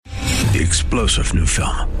The explosive new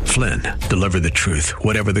film, Flynn, deliver the truth,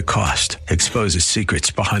 whatever the cost, exposes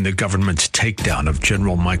secrets behind the government's takedown of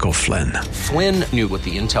General Michael Flynn. Flynn knew what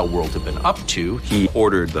the intel world had been up to. He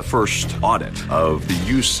ordered the first audit of the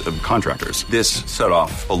use of contractors. This set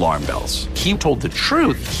off alarm bells. He told the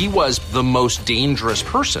truth. He was the most dangerous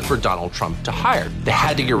person for Donald Trump to hire. They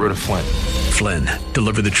had to get rid of Flynn. Flynn,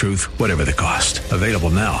 deliver the truth, whatever the cost. Available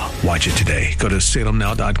now. Watch it today. Go to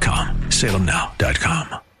salemnow.com.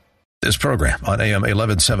 salemnow.com. This program on AM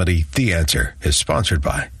 1170, The Answer, is sponsored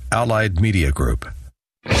by Allied Media Group.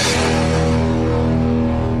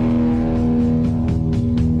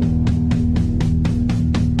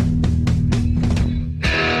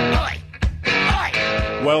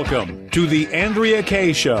 Welcome to the Andrea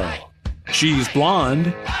Kaye Show. She's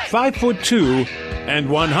blonde, 5'2", and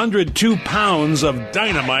 102 pounds of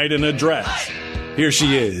dynamite in a dress. Here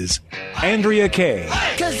she is, Andrea Kaye.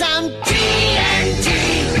 'Cause I'm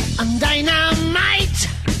TNT, I'm dynamite.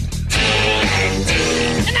 TNT,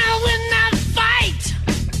 and I win that fight.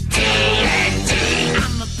 TNT,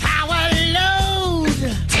 I'm a power load.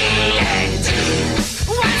 TNT,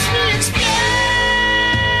 watch me explode.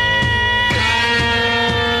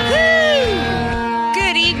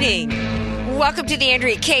 Good evening. Welcome to the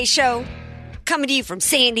Andrea Kaye Show. Coming to you from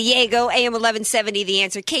San Diego, AM 1170, The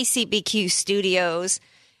Answer, KCBQ Studios.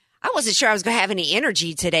 I wasn't sure I was going to have any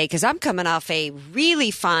energy today because I'm coming off a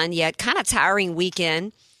really fun yet kind of tiring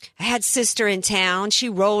weekend. I had sister in town. She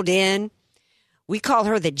rolled in. We call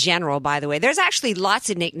her the General, by the way. There's actually lots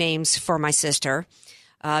of nicknames for my sister.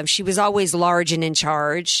 She was always large and in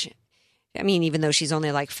charge. I mean, even though she's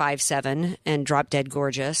only like 5'7" and drop dead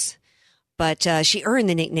gorgeous. But she earned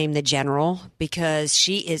the nickname the General because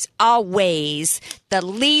she is always the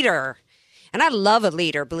leader. And I love a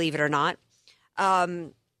leader, believe it or not.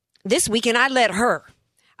 This weekend, I led her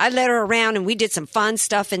around, and we did some fun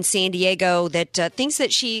stuff in San Diego that things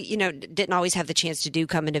that she, didn't always have the chance to do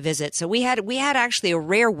coming to visit. So we had actually a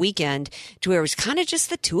rare weekend to where it was kind of just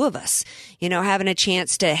the two of us, having a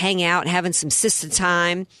chance to hang out and having some sister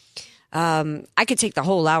time. I could take the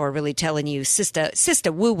whole hour really telling you sister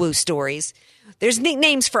woo-woo stories. There's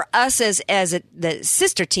nicknames for us as the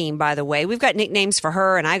sister team, by the way. We've got nicknames for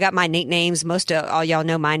her, and I got my nicknames. Most of all y'all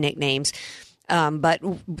know my nicknames. But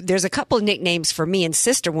there's a couple of nicknames for me and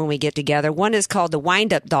sister when we get together. One is called the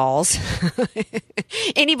Wind-Up Dolls.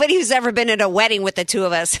 Anybody who's ever been at a wedding with the two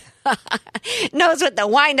of us knows what the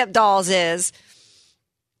Wind-Up Dolls is.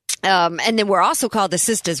 And then we're also called the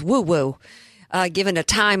Sisters Woo-Woo, given a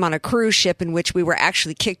time on a cruise ship in which we were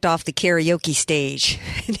actually kicked off the karaoke stage.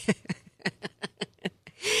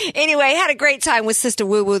 Anyway, had a great time with Sister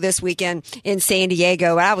Woo Woo this weekend in San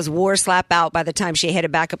Diego. I was war slap out by the time she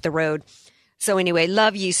headed back up the road. So anyway,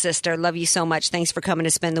 love you, sister. Love you so much. Thanks for coming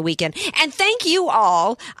to spend the weekend. And thank you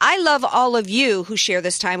all. I love all of you who share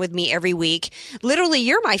this time with me every week. Literally,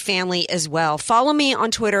 you're my family as well. Follow me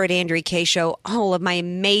on Twitter at Andrea Kaye Show. All of my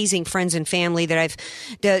amazing friends and family that I've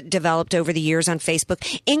developed over the years on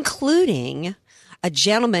Facebook, including a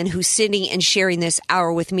gentleman who's sitting and sharing this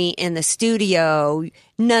hour with me in the studio,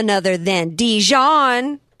 none other than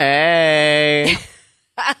Dijon. Hey.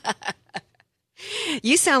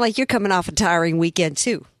 You sound like you're coming off a tiring weekend,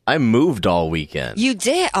 too. I moved all weekend. You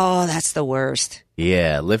did? Oh, that's the worst.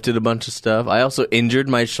 Yeah, lifted a bunch of stuff. I also injured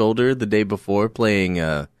my shoulder the day before playing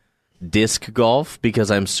disc golf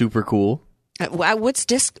because I'm super cool. What's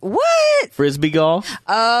disc? What? Frisbee golf.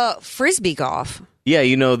 Frisbee golf. Yeah,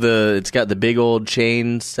 it's got the big old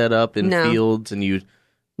chain set up in fields, and you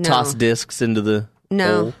toss discs into the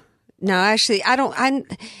hole. No, actually,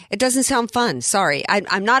 it doesn't sound fun. Sorry.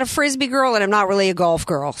 I'm not a Frisbee girl, and I'm not really a golf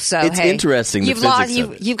girl. So it's interesting.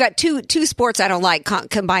 You've got two sports I don't like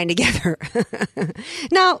combined together.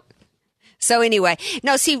 No. So anyway,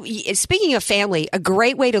 see, speaking of family, a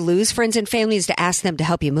great way to lose friends and family is to ask them to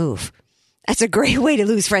help you move. That's a great way to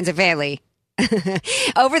lose friends and family.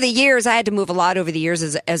 Over the years, I had to move a lot over the years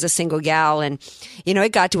as a single gal. And,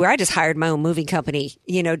 it got to where I just hired my own moving company.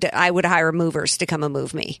 I would hire movers to come and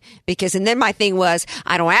move me and then my thing was,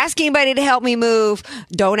 I don't ask anybody to help me move.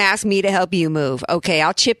 Don't ask me to help you move. Okay.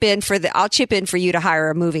 I'll chip in for you to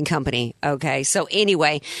hire a moving company. Okay. So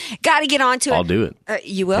anyway, got to get on to it. I'll do it.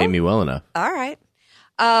 You will? Pay me well enough. All right.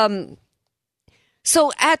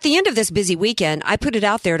 So at the end of this busy weekend, I put it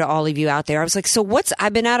out there to all of you out there. I was like, so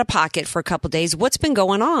I've been out of pocket for a couple of days. What's been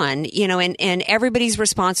going on? And everybody's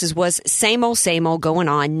responses was same old going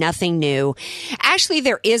on, nothing new. Actually,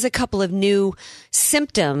 there is a couple of new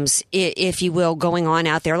symptoms, if you will, going on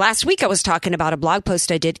out there. Last week, I was talking about a blog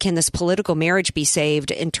post I did. Can this political marriage be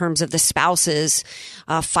saved in terms of the spouses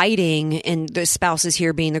fighting, and the spouses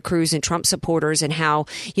here being the Cruz and Trump supporters, and how,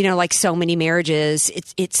 like so many marriages,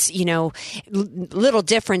 it's little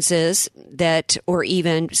differences that, or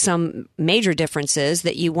even some major differences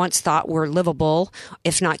that you once thought were livable,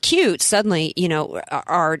 if not cute, suddenly,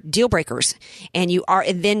 are deal breakers. And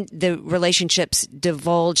then the relationships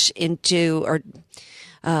divulge into, or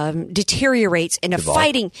deteriorates into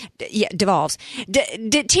fighting. Yeah, devolves.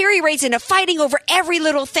 Deteriorates into fighting over every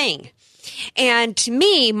little thing. And to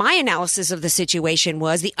me, my analysis of the situation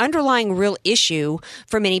was the underlying real issue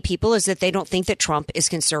for many people is that they don't think that Trump is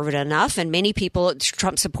conservative enough. And many people,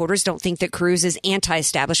 Trump supporters, don't think that Cruz is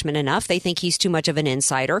anti-establishment enough. They think he's too much of an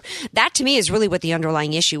insider. That to me is really what the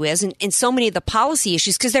underlying issue is. And so many of the policy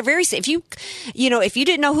issues, because they're very, if you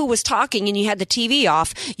didn't know who was talking and you had the TV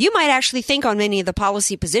off, you might actually think on many of the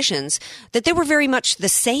policy positions that they were very much the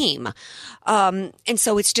same. And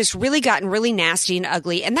so it's just really gotten really nasty and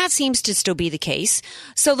ugly. And that seems to still be the case.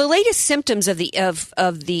 So the latest symptoms of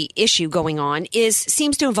the issue going on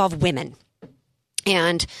seems to involve women.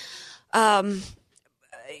 And,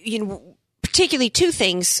 particularly two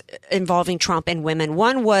things involving Trump and women.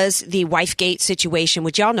 One was the Wifegate situation,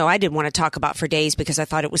 which y'all know I didn't want to talk about for days because I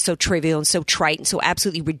thought it was so trivial and so trite and so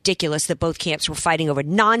absolutely ridiculous that both camps were fighting over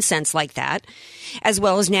nonsense like that, as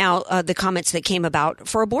well as now the comments that came about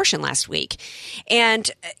for abortion last week.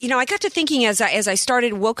 And, I got to thinking as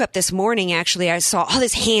I woke up this morning, actually, I saw all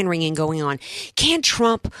this hand-wringing going on. Can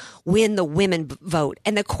Trump win the women vote?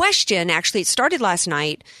 And the question, actually, it started last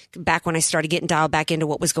night, back when I started getting dialed back into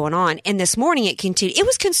what was going on. And this morning it continued. It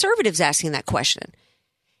was conservatives asking that question.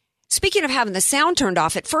 Speaking of having the sound turned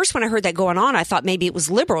off, at first when I heard that going on, I thought maybe it was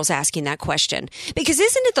liberals asking that question. Because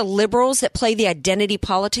isn't it the liberals that play the identity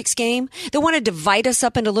politics game? They want to divide us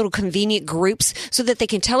up into little convenient groups so that they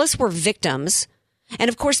can tell us we're victims. And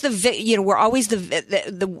of course, we're always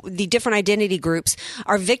the different identity groups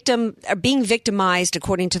are being victimized,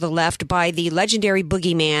 according to the left, by the legendary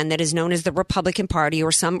boogeyman that is known as the Republican Party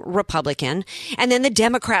or some Republican. And then the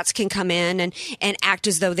Democrats can come in and act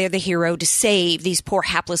as though they're the hero to save these poor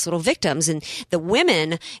hapless little victims. And the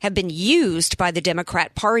women have been used by the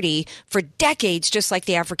Democrat Party for decades, just like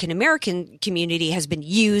the African American community has been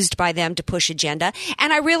used by them to push agenda.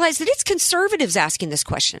 And I realized that it's conservatives asking this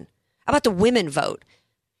question about the women vote.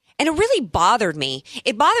 And it really bothered me.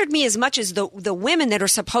 It bothered me as much as the women that are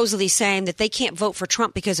supposedly saying that they can't vote for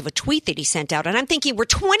Trump because of a tweet that he sent out. And I'm thinking, we're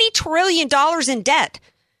 $20 trillion in debt.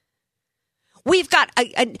 We've got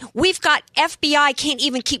FBI can't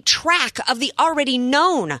even keep track of the already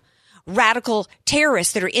known radical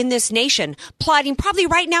terrorists that are in this nation, plotting probably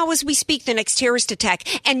right now as we speak the next terrorist attack.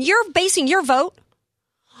 And you're basing your vote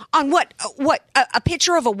on what a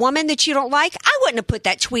picture of a woman that you don't like? I wouldn't have put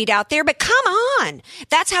that tweet out there, but come on.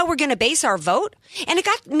 That's how we're going to base our vote? And it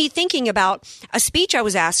got me thinking about a speech I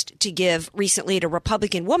was asked to give recently at a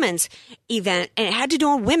Republican women's event, and it had to do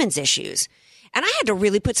on women's issues. And I had to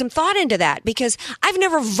really put some thought into that because I've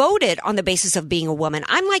never voted on the basis of being a woman.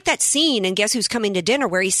 I'm like that scene in Guess Who's Coming to Dinner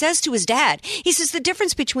where he says to his dad, he says, the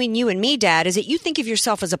difference between you and me, Dad, is that you think of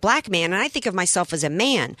yourself as a black man and I think of myself as a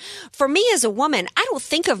man. For me as a woman, I don't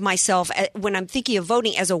think of myself when I'm thinking of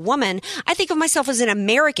voting as a woman. I think of myself as an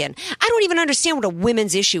American. I don't even understand what a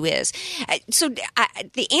women's issue is. So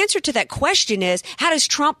the answer to that question is, how does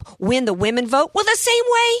Trump win the women vote? Well, the same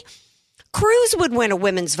way Cruz would win a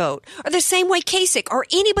women's vote, or the same way Kasich or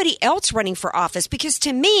anybody else running for office, because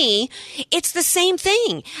to me, it's the same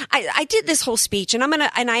thing. I did this whole speech and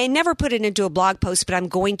I never put it into a blog post, but I'm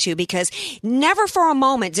going to, because never for a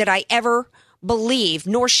moment did I ever believe,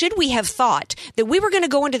 nor should we have thought, that we were going to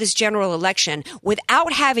go into this general election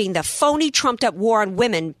without having the phony, trumped up war on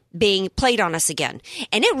women being played on us again.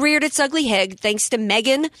 And it reared its ugly head thanks to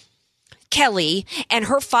Megyn Kelly and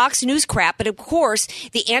her Fox News crap. But of course,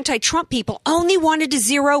 the anti-Trump people only wanted to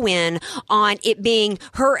zero in on it being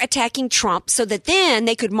her attacking Trump so that then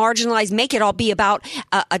they could make it all be about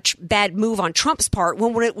a bad move on Trump's part,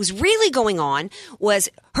 when what it was really going on was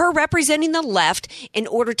her representing the left in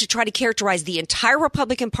order to try to characterize the entire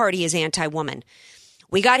Republican Party as anti-woman.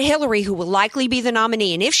 We got Hillary, who will likely be the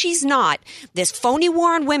nominee. And if she's not, this phony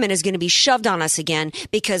war on women is going to be shoved on us again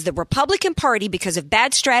because the Republican Party, because of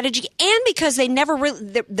bad strategy and because they never really,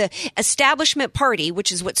 the establishment party,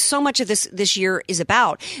 which is what so much of this year is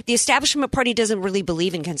about, the establishment party doesn't really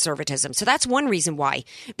believe in conservatism. So that's one reason why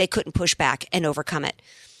they couldn't push back and overcome it.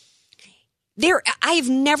 I've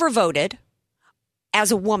never voted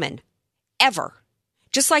as a woman, ever.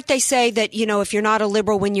 Just like they say that, you know, if you're not a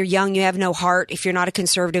liberal when you're young, you have no heart. If you're not a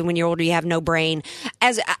conservative when you're older, you have no brain.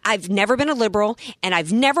 I've never been a liberal, and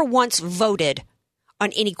I've never once voted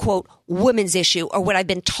on any, quote, women's issue or what I've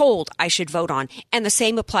been told I should vote on. And the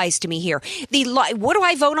same applies to me here. What do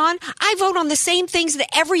I vote on? I vote on the same things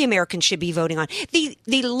that every American should be voting on.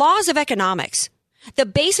 The laws of economics. The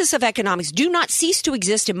basis of economics do not cease to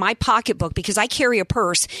exist in my pocketbook because I carry a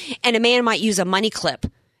purse and a man might use a money clip.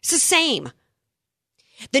 It's the same.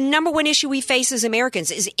 The number one issue we face as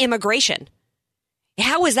Americans is immigration.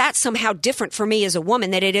 How is that somehow different for me as a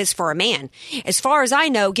woman than it is for a man? As far as I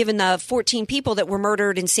know, given the 14 people that were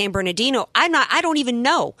murdered in San Bernardino, I don't even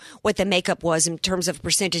know what the makeup was in terms of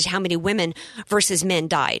percentage, how many women versus men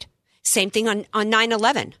died. Same thing on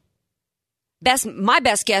 9/11. My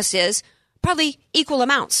best guess is probably equal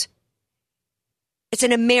amounts. It's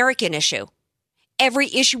an American issue.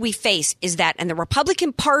 Every issue we face is that, and the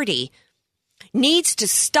Republican Party needs to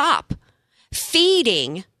stop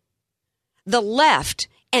feeding the left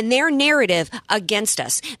and their narrative against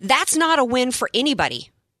us. That's not a win for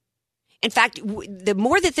anybody. In fact, the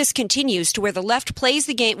more that this continues to where the left plays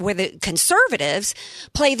the game, where the conservatives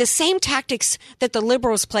play the same tactics that the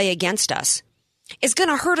liberals play against us, is going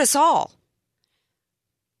to hurt us all.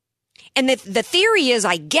 And the theory is,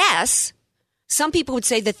 I guess, some people would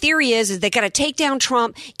say the theory is they got to take down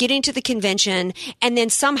Trump, get into the convention, and then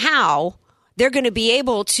somehow they're going to be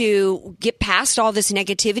able to get past all this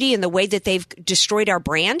negativity and the way that they've destroyed our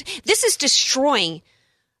brand. This is destroying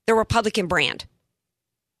the Republican brand.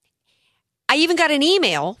 I even got an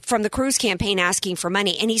email from the Cruz campaign asking for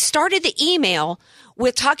money, and he started the email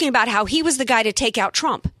with talking about how he was the guy to take out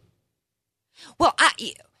Trump. Well,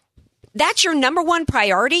 that's your number one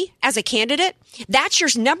priority as a candidate? That's your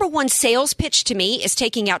number one sales pitch to me, is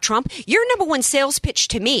taking out Trump? Your number one sales pitch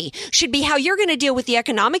to me should be how you're going to deal with the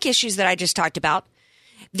economic issues that I just talked about,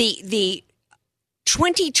 the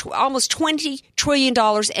almost $20 trillion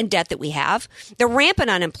in debt that we have, the rampant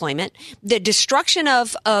unemployment, the destruction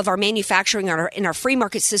of our manufacturing in our free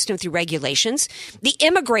market system through regulations, the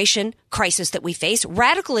immigration crisis that we face,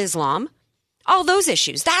 radical Islam, all those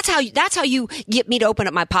issues. That's how you get me to open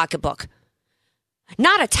up my pocketbook.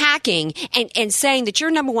 Not attacking and saying that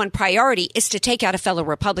your number one priority is to take out a fellow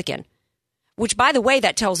Republican. Which, by the way,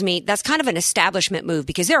 that tells me that's kind of an establishment move,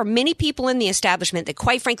 because there are many people in the establishment that,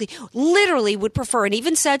 quite frankly, literally would prefer, and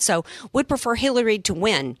even said so, would prefer Hillary to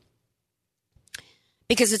win.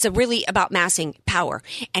 Because it's really about massing power.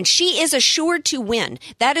 And she is assured to win.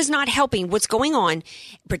 That is not helping what's going on,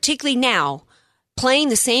 particularly now, playing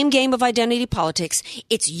the same game of identity politics.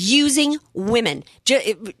 It's using women.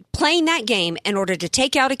 Playing that game in order to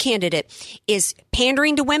take out a candidate is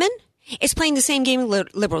pandering to women. It's playing the same game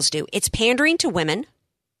liberals do. It's pandering to women.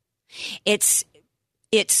 It's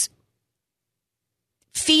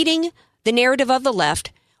feeding the narrative of the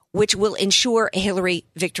left, which will ensure a Hillary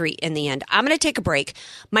victory in the end. I'm going to take a break.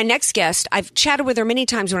 My next guest, I've chatted with her many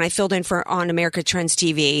times when I filled in on America Trends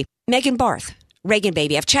TV, Megan Barth. Reagan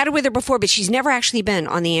Baby. I've chatted with her before, but she's never actually been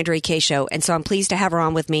on the Andrea Kaye Show, and so I'm pleased to have her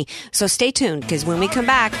on with me. So stay tuned, because when we come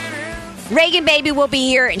back, Reagan Baby will be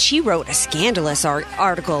here, and she wrote a scandalous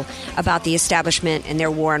article about the establishment and their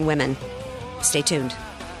war on women. Stay tuned.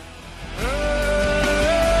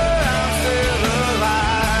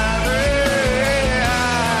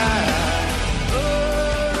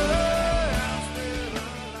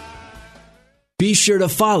 Be sure to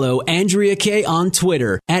follow Andrea Kaye on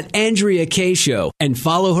Twitter at Andrea Kaye Show, and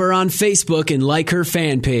follow her on Facebook and like her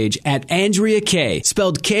fan page at Andrea Kaye,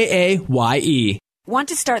 spelled Kaye. Want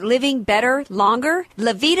to start living better, longer?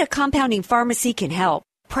 Levita Compounding Pharmacy can help.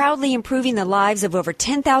 Proudly improving the lives of over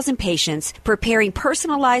 10,000 patients, preparing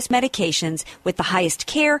personalized medications with the highest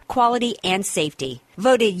care, quality, and safety.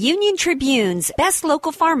 Voted Union Tribune's best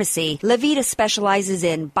local pharmacy, Levita specializes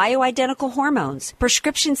in bioidentical hormones,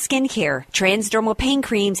 prescription skincare, transdermal pain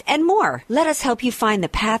creams, and more. Let us help you find the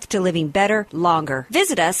path to living better, longer.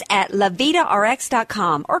 Visit us at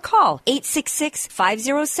LevitaRx.com or call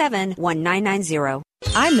 866-507-1990.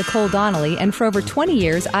 I'm Nicole Donnelly, and for over 20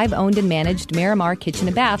 years, I've owned and managed Miramar Kitchen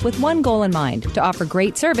and Bath with one goal in mind, to offer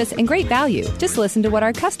great service and great value. Just listen to what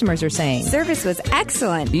our customers are saying. Service was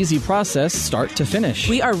excellent. Easy process, start to finish.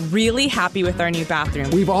 We are really happy with our new bathroom.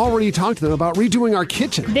 We've already talked to them about redoing our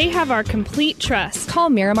kitchen. They have our complete trust. Call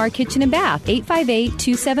Miramar Kitchen and Bath,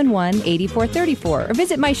 858-271-8434, or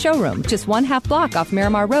visit my showroom, just one half block off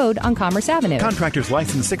Miramar Road on Commerce Avenue. Contractors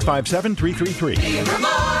license 657-333.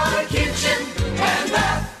 Miramar Kitchen and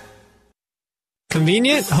Bath.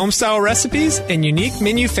 Convenient, home-style recipes, and unique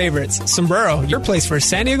menu favorites. Sombrero, your place for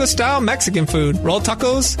San Diego-style Mexican food. Roll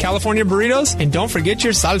tacos, California burritos, and don't forget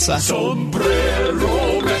your salsa.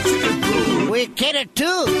 Sombrero Mexican food. We get it,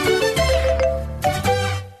 too.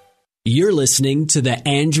 You're listening to The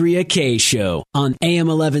Andrea Kaye Show on AM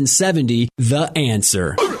 1170, The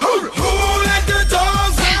Answer.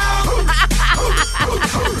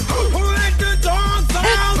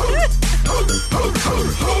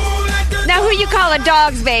 Now, who you calling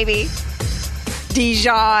dogs, baby?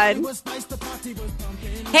 Dijon.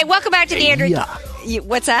 Hey, welcome back to the Andrea.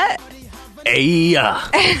 What's that? Hey.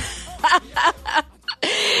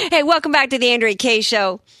 Hey, welcome back to the Andrea Kaye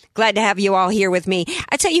Show. Glad to have you all here with me.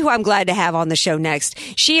 I tell you who I'm glad to have on the show next.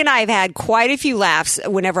 She and I have had quite a few laughs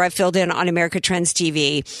whenever I've filled in on America Trends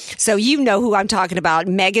TV. So you know who I'm talking about.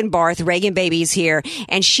 Megan Barth, Reagan Baby's here.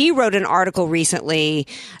 And she wrote an article recently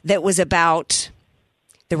that was about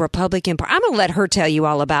the Republican Party. I'm going to let her tell you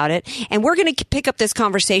all about it. And we're going to pick up this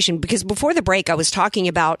conversation because before the break, I was talking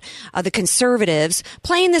about the conservatives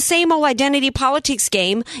playing the same old identity politics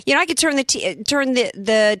game. You know, I could turn the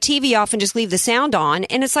TV off and just leave the sound on.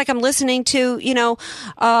 And it's like I'm listening to,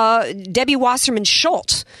 Debbie Wasserman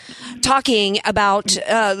Schultz talking about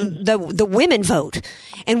the women vote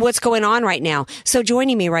and what's going on right now. So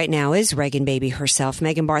joining me right now is Reagan Baby herself,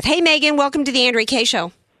 Megan Barth. Hey, Megan, welcome to the Andrea Kaye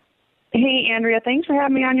Show. Hey, Andrea, thanks for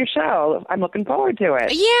having me on your show. I'm looking forward to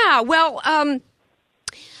it. Yeah, well,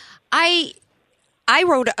 I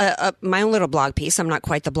wrote my own little blog piece. I'm not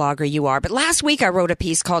quite the blogger you are, but last week I wrote a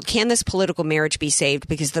piece called "Can This Political Marriage Be Saved?"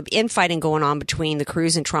 because the infighting going on between the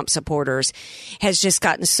Cruz and Trump supporters has just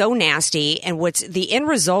gotten so nasty. And what's the end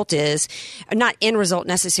result is, not end result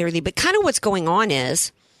necessarily, but kind of what's going on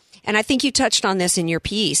is, and I think you touched on this in your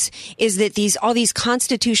piece, is that all these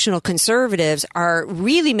constitutional conservatives are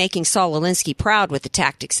really making Saul Alinsky proud with the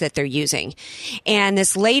tactics that they're using. And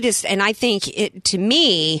this latest, and I think to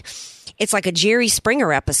me, it's like a Jerry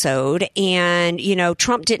Springer episode. And,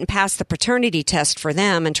 Trump didn't pass the paternity test for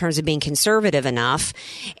them in terms of being conservative enough.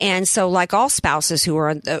 And so like all spouses who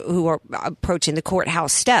are approaching the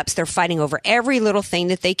courthouse steps, they're fighting over every little thing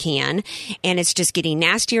that they can. And it's just getting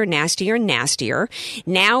nastier, nastier, and nastier.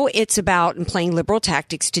 Now it's about playing liberal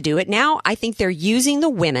tactics to do it. Now I think they're using the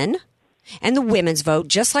women and the women's vote,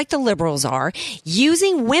 just like the liberals are,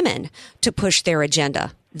 using women to push their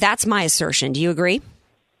agenda. That's my assertion. Do you agree?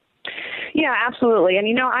 Yeah, absolutely. And,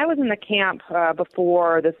 I was in the camp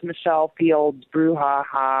before this Michelle Fields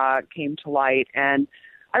brouhaha came to light, and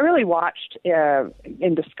I really watched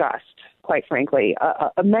in disgust, quite frankly.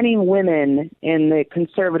 Many women in the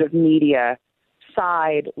conservative media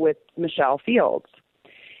side with Michelle Fields.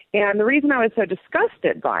 And the reason I was so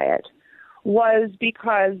disgusted by it was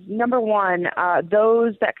because, number one,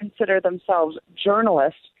 those that consider themselves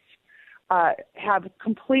journalists have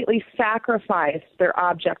completely sacrificed their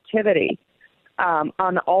objectivity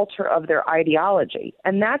on the altar of their ideology.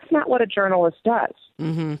 And that's not what a journalist does.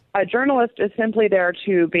 Mm-hmm. A journalist is simply there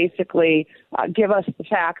to basically give us the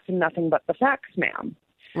facts and nothing but the facts, ma'am.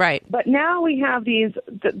 Right. But now we have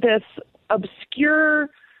this obscure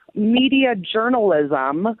media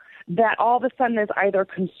journalism that all of a sudden is either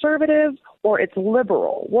conservative or it's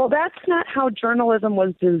liberal. Well, that's not how journalism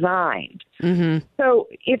was designed. Mm-hmm. So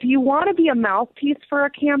if you want to be a mouthpiece for a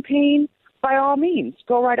campaign, by all means,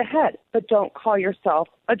 go right ahead, but don't call yourself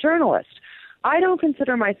a journalist. I don't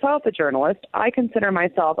consider myself a journalist. I consider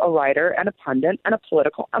myself a writer and a pundit and a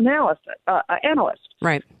political analyst.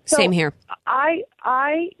 Right. So same here.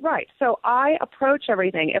 Right. So I approach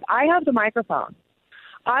everything. If I have the microphone,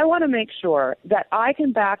 I want to make sure that I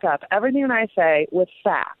can back up everything that I say with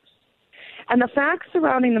facts. And the facts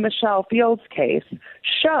surrounding the Michelle Fields case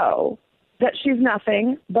show that she's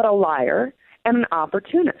nothing but a liar and an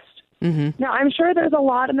opportunist. Mm-hmm. Now, I'm sure there's a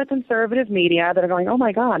lot in the conservative media that are going, oh,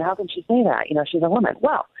 my God, how can she say that? She's a woman.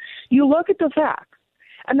 Well, you look at the facts.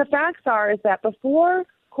 And the facts is that before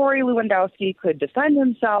Corey Lewandowski could defend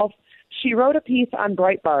himself, she wrote a piece on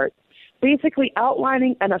Breitbart basically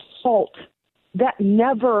outlining an assault that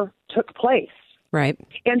never took place. Right.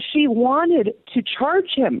 And she wanted to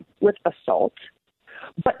charge him with assault,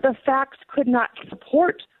 but the facts could not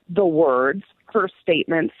support the words her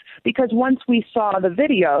statements because once we saw the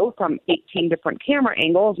video from 18 different camera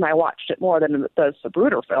angles, and I watched it more than the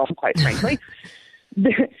Zapruder film, quite frankly,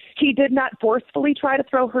 he did not forcefully try to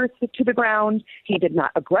throw her to the ground. He did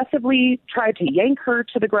not aggressively try to yank her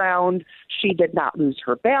to the ground. She did not lose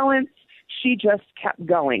her balance. She just kept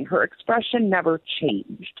going. Her expression never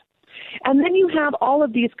changed. And then you have all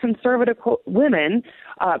of these conservative women,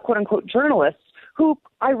 quote-unquote journalists, who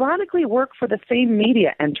ironically work for the same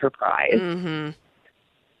media enterprise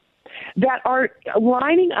that are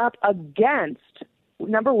lining up against,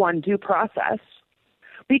 number one, due process,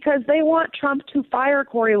 because they want Trump to fire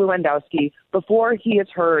Corey Lewandowski before he is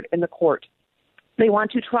heard in the court. They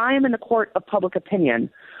want to try him in the court of public opinion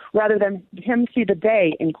rather than him see the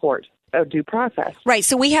day in court of due process. Right.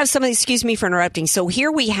 So we have some, excuse me for interrupting. So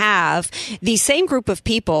here we have the same group of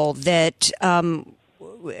people that,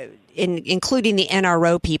 including the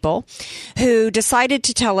NRO people, who decided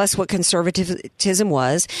to tell us what conservatism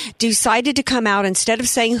was, decided to come out instead of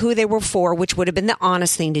saying who they were for, which would have been the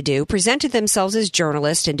honest thing to do, presented themselves as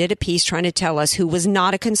journalists and did a piece trying to tell us who was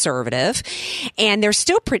not a conservative. And they're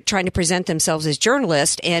still trying to present themselves as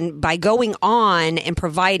journalists. And by going on and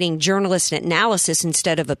providing journalist analysis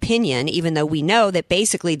instead of opinion, even though we know that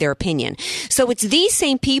basically they're opinion. So it's these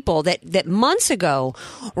same people that months ago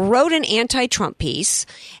wrote an anti-Trump piece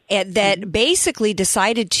that basically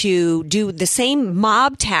decided to do the same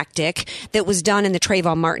mob tactic that was done in the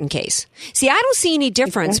Trayvon Martin case. See, I don't see any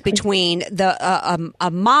difference between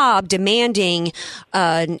a mob demanding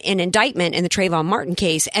an indictment in the Trayvon Martin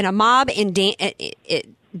case and a mob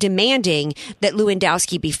demanding that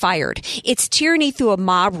Lewandowski be fired. It's tyranny through a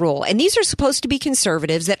mob rule. And these are supposed to be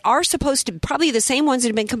conservatives that are supposed to, probably the same ones that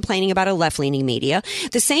have been complaining about a left-leaning media,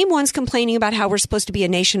 the same ones complaining about how we're supposed to be a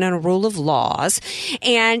nation on a rule of laws,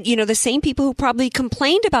 and, you know, the same people who probably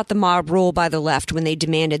complained about the mob rule by the left when they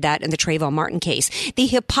demanded that in the Trayvon Martin case. The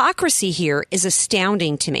hypocrisy here is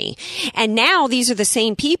astounding to me. And now these are the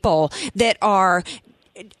same people that are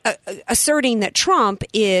asserting that Trump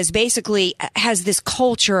is basically has this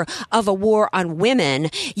culture of a war on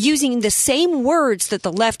women, using the same words that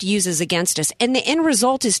the left uses against us. And the end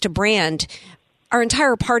result is to brand our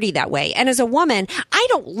entire party that way. And as a woman, I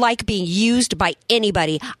don't like being used by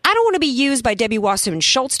anybody. I don't want to be used by Debbie Wasserman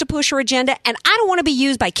Schultz to push her agenda, and I don't want to be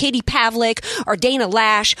used by Katie Pavlik or Dana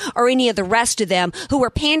Lash or any of the rest of them who are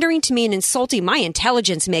pandering to me and insulting my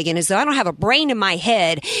intelligence, Megan, as though I don't have a brain in my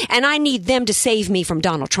head and I need them to save me from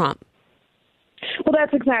Donald Trump. Well,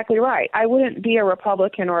 that's exactly right. I wouldn't be a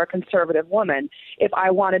Republican or a conservative woman if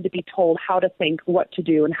I wanted to be told how to think, what to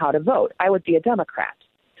do, and how to vote. I would be a Democrat.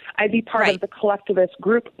 I'd be part of the collectivist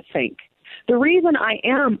group think. The reason I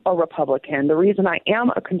am a Republican, the reason I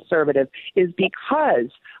am a conservative is because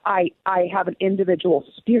I have an individual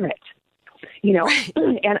spirit, you know,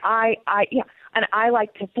 and I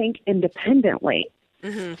like to think independently.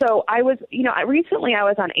 So I was, you know, recently I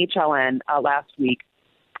was on HLN last week,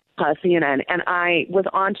 CNN, and I was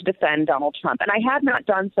on to defend Donald Trump, and I had not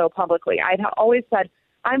done so publicly. I had always said,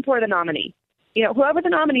 I'm for the nominee. You know, whoever the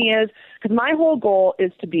nominee is, because my whole goal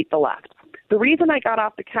is to beat the left. The reason I got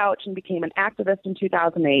off the couch and became an activist in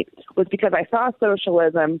 2008 was because I saw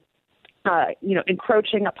socialism,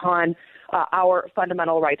 encroaching upon our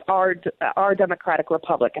fundamental rights, our democratic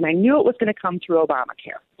republic, and I knew it was going to come through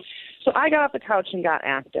Obamacare. So I got off the couch and got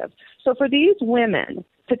active. So for these women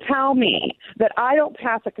to tell me that I don't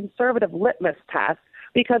pass a conservative litmus test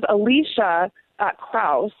because Alicia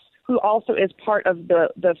Krause, who also is part of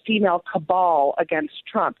the female cabal against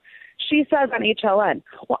Trump, she says on HLN,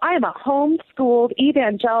 well, I am a homeschooled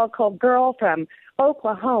evangelical girl from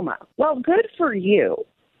Oklahoma. Well, good for you.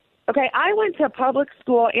 Okay, I went to public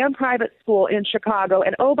school and private school in Chicago,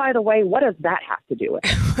 and oh, by the way, what does that have to do with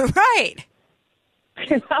it? Right.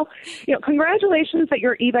 Well, you know, congratulations that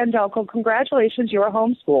you're evangelical. Congratulations, you're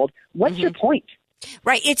homeschooled. What's your point?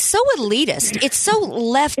 Right. It's so elitist. It's so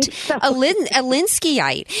left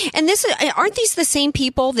Alinskyite. And aren't these the same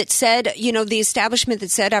people that said, you know, the establishment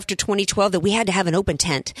that said after 2012 that we had to have an open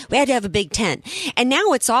tent. We had to have a big tent. And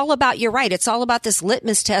now it's all about, you're right, it's all about this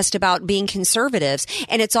litmus test about being conservatives.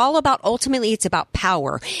 And it's all about, ultimately, it's about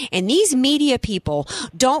power. And these media people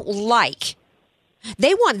don't like,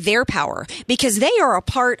 they want their power because they are a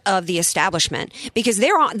part of the establishment, because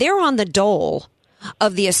they're on the dole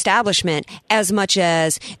of the establishment as much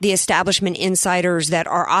as the establishment insiders that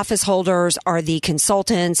are office holders, are the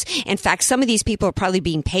consultants. In fact, some of these people are probably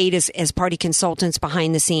being paid as party consultants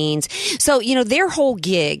behind the scenes. So, their whole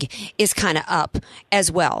gig is kind of up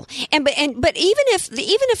as well. But even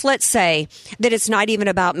if let's say that it's not even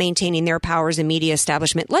about maintaining their powers in media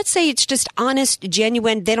establishment, let's say it's just honest,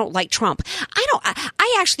 genuine, they don't like Trump.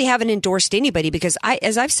 I actually haven't endorsed anybody because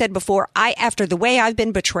as I've said before, after the way I've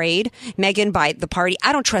been betrayed, Megan, by the party,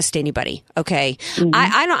 I don't trust anybody. Okay. Mm-hmm.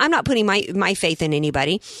 I'm not putting my faith in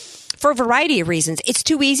anybody. For a variety of reasons. It's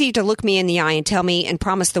too easy to look me in the eye and tell me and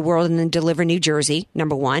promise the world and then deliver New Jersey,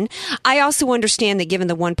 number one. I also understand that given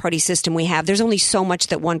the one-party system we have, there's only so much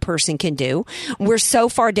that one person can do. We're so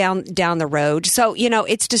far down the road. So,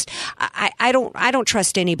 it's just, I don't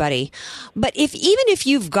trust anybody. But even if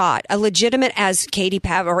you've got a legitimate, as Katie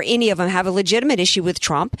Pav or any of them have a legitimate issue with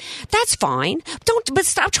Trump, that's fine. But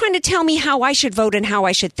stop trying to tell me how I should vote and how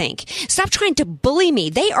I should think. Stop trying to bully me.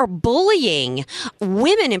 They are bullying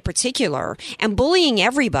women in particular. And bullying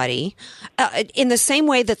everybody in the same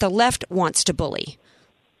way that the left wants to bully.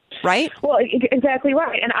 Right? Well, exactly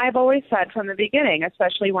right. And I've always said from the beginning,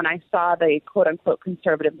 especially when I saw the quote-unquote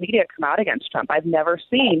conservative media come out against Trump, I've never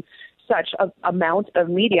seen such an amount of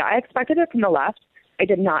media. I expected it from the left. I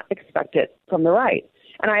did not expect it from the right.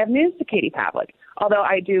 And I have news to Katie Pavlik. Although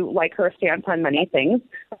I do like her stance on many things,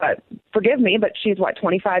 forgive me, but she's,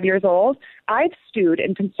 25 years old? I've stewed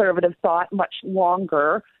in conservative thought much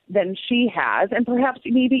longer than she has, and perhaps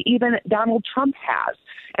maybe even Donald Trump has.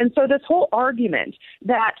 And so this whole argument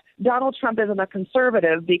that Donald Trump isn't a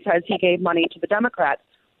conservative because he gave money to the Democrats,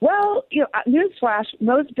 well, newsflash,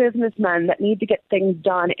 most businessmen that need to get things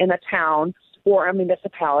done in a town or a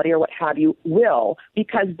municipality or what have you will,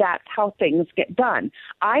 because that's how things get done.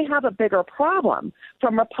 I have a bigger problem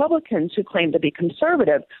from Republicans who claim to be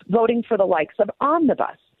conservative voting for the likes of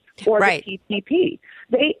Omnibus or the PPP.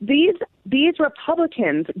 These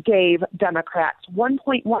Republicans gave Democrats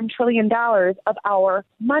 $1.1 trillion of our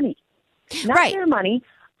money. Not their money,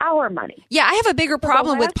 our money. Yeah, I have a bigger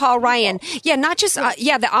problem with Paul Ryan. Yeah, not just,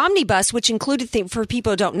 the omnibus, which included, for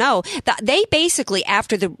people who don't know, they basically,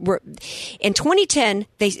 in 2010,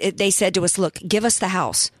 they said to us, look, give us the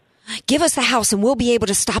House. Give us the House and we'll be able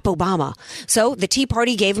to stop Obama. So the Tea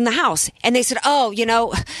Party gave them the House. And they said,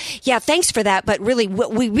 thanks for that. But really,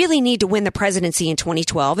 we really need to win the presidency in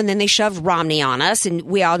 2012. And then they shoved Romney on us. And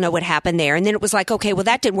we all know what happened there. And then it was like, okay, well,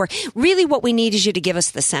 that didn't work. Really, what we need is you to give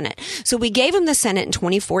us the Senate. So we gave them the Senate in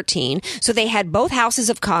 2014. So they had both houses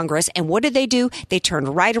of Congress. And what did they do? They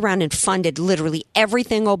turned right around and funded literally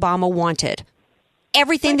everything Obama wanted.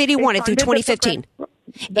 Everything that he wanted through 2015.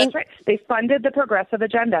 That's right. They funded the progressive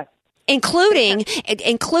agenda. Including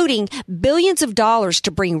billions of dollars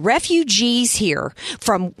to bring refugees here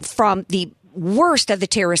from the worst of the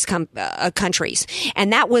terrorist countries.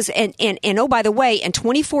 And that was, and oh, by the way, in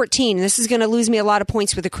 2014, and this is going to lose me a lot of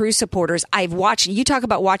points with the Cruz supporters, I've watched, you talk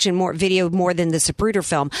about watching more than the Zapruder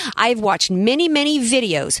film. I've watched many, many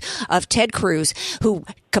videos of Ted Cruz who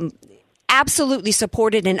absolutely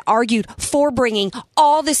supported and argued for bringing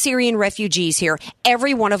all the Syrian refugees here,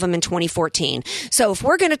 every one of them in 2014. So if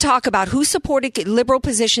we're going to talk about who supported liberal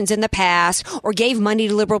positions in the past or gave money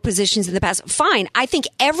to liberal positions in the past, fine. I think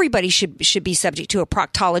everybody should be subject to a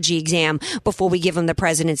proctology exam before we give them the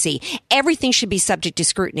presidency. Everything should be subject to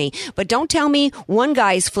scrutiny. But don't tell me one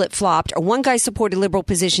guy's flip-flopped or one guy supported liberal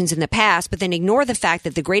positions in the past, but then ignore the fact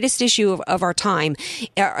that the greatest issue of our time,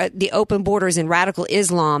 the open borders and radical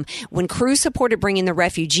Islam, when Cruz supported bringing the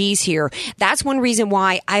refugees here, that's one reason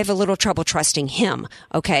why I have a little trouble trusting him.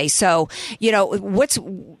 Okay, so,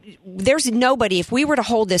 there's nobody, if we were to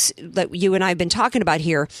hold this, that you and I have been talking about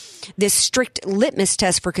here, this strict litmus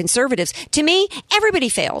test for conservatives, to me, everybody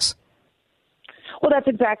fails. Well, that's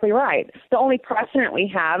exactly right. The only precedent we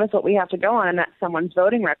have is what we have to go on, and that's someone's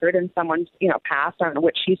voting record and someone's, past on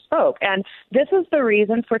which he spoke. And this is the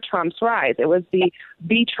reason for Trump's rise. It was the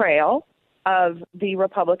betrayal of the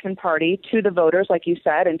Republican Party to the voters, like you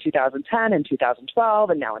said, in 2010 and 2012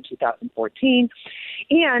 and now in 2014.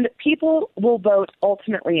 And people will vote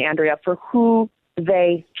ultimately, Andrea, for who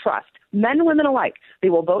they trust. Men, women alike. They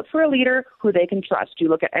will vote for a leader who they can trust. You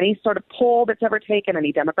look at any sort of poll that's ever taken,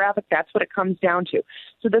 any demographic, that's what it comes down to.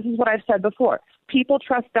 So this is what I've said before. People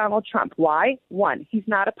trust Donald Trump. Why? One, he's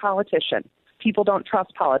not a politician. People don't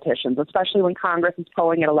trust politicians, especially when Congress is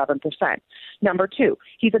polling at 11%. Number two,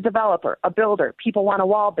 he's a developer, a builder. People want a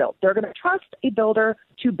wall built. They're going to trust a builder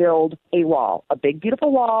to build a wall, a big,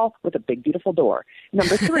 beautiful wall with a big, beautiful door.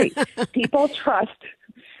 Number three, people trust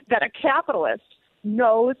that a capitalist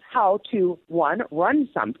knows how to, one, run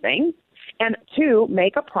something, and two,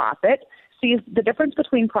 make a profit sees the difference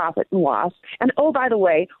between profit and loss, and, oh, by the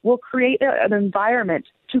way, will create an environment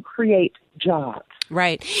to create jobs.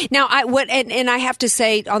 Right. Now, and I have to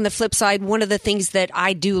say, on the flip side, one of the things that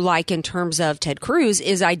I do like in terms of Ted Cruz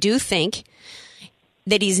is I do think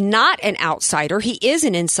that he's not an outsider. He is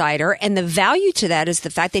an insider. And the value to that is the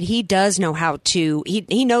fact that he does know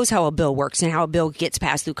he knows how a bill works and how a bill gets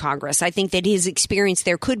passed through Congress. I think that his experience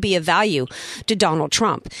there could be of value to Donald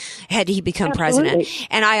Trump had he become president.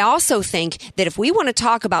 And I also think that if we want to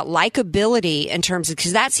talk about likability in terms of,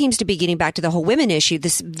 because that seems to be getting back to the whole women issue,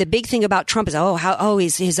 the big thing about Trump is,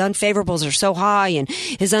 his unfavorables are so high and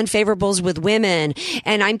his unfavorables with women.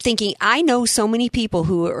 And I'm thinking, I know so many people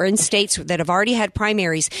who are in states that have already had primaries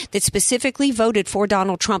that specifically voted for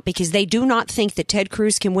Donald Trump because they do not think that Ted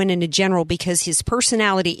Cruz can win in a general because his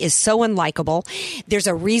personality is so unlikable. There's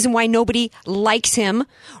a reason why nobody likes him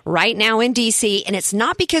right now in D.C., and it's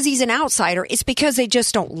not because he's an outsider. It's because they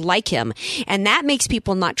just don't like him. And that makes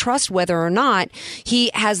people not trust whether or not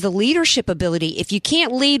he has the leadership ability. If you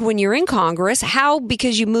can't lead when you're in Congress, how,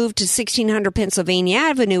 because you moved to 1600 Pennsylvania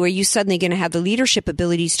Avenue, are you suddenly going to have the leadership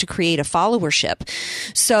abilities to create a followership?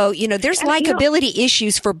 So, there's likability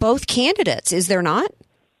issues for both candidates, is there not?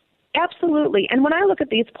 Absolutely. And when I look at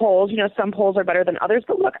these polls, some polls are better than others.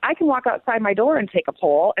 But look, I can walk outside my door and take a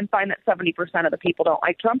poll and find that 70% of the people don't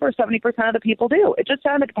like Trump or 70% of the people do. It just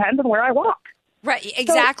kind of depends on where I walk. Right,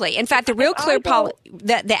 exactly. In fact,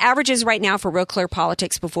 the averages right now for Real Clear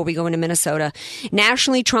Politics before we go into Minnesota,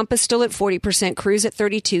 nationally, Trump is still at 40%, Cruz at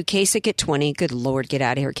 32%, Kasich at 20%. Good Lord, get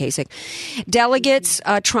out of here, Kasich. Delegates,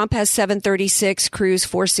 Trump has 736, Cruz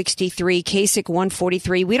 463, Kasich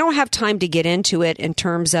 143. We don't have time to get into it in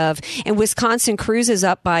terms of, and Wisconsin, Cruz is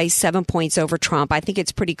up by 7 points over Trump. I think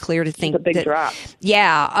it's pretty clear to think it's a big drop.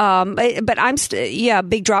 Yeah, but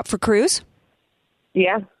big drop for Cruz.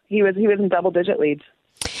 Yeah. He was in double-digit leads.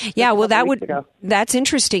 Yeah, well, that's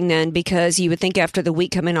interesting then, because you would think after the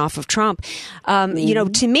week coming off of Trump,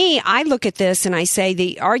 to me, I look at this and I say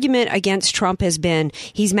the argument against Trump has been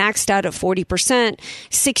he's maxed out at 40%,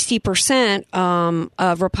 60%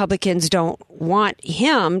 of Republicans don't want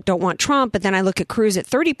Trump, but then I look at Cruz at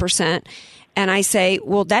 30%, and I say,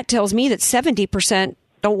 well, that tells me that 70%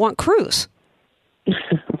 don't want Cruz.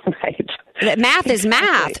 Right. Math is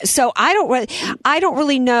math. So I don't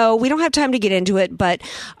really know. We don't have time to get into it, but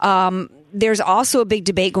there's also a big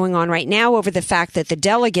debate going on right now over the fact that the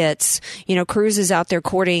delegates, Cruz is out there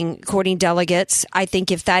courting delegates. I think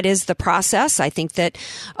if that is the process, I think that,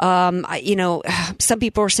 some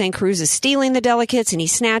people are saying Cruz is stealing the delegates and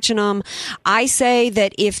he's snatching them. I say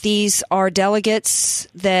that if these are delegates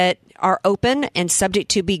that are open and subject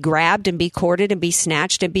to be grabbed and be courted and be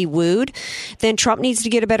snatched and be wooed, then Trump needs to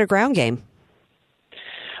get a better ground game.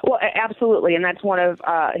 Well, absolutely, and that's one of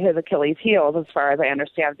his Achilles' heels, as far as I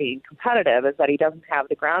understand, being competitive, is that he doesn't have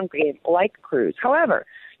the ground game like Cruz. However,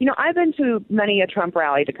 I've been to many a Trump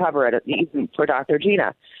rally to cover it, even for Dr.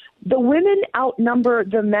 Gina. The women outnumber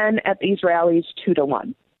the men at these rallies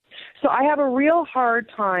 2-1. So I have a real hard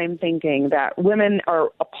time thinking that women are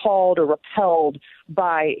appalled or repelled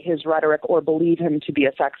by his rhetoric or believe him to be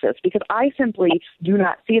a sexist, because I simply do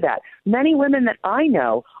not see that. Many women that I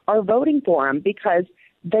know are voting for him because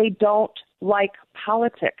they don't like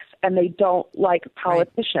politics and they don't like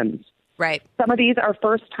politicians. Right. Some of these are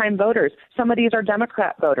first-time voters. Some of these are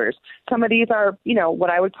Democrat voters. Some of these are,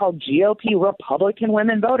 what I would call GOP Republican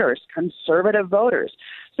women voters, conservative voters.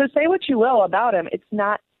 So say what you will about him, it's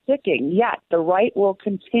not sticking yet. The right will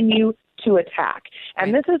continue to attack.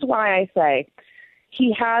 And this is why I say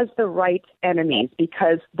he has the right enemies,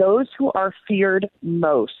 because those who are feared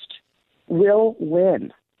most will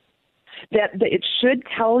win. That it should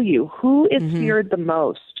tell you who is feared the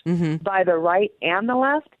most by the right and the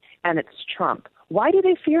left, and it's Trump. Why do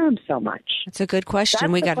they fear him so much? That's a good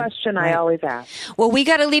question. That's the question I always ask. Well, we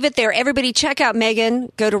got to leave it there. Everybody check out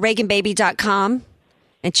Megan. Go to ReaganBaby.com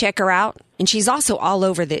and check her out. And she's also all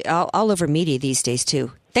over media these days,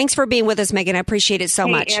 too. Thanks for being with us, Megan. I appreciate it so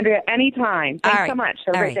much. Andrea, anytime. Thanks so much.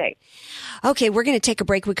 Have a great day. Okay, we're going to take a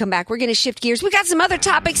break. We come back. We're going to shift gears. We got some other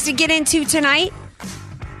topics to get into tonight.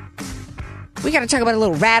 We got to talk about a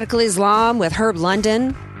little radical Islam with Herb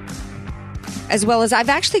London, as well as I've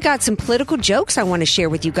actually got some political jokes I want to share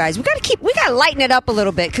with you guys. We got to lighten it up a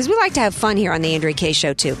little bit because we like to have fun here on the Andrea Kaye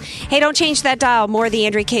Show too. Hey, don't change that dial. More of the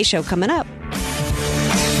Andrea Kaye Show coming up.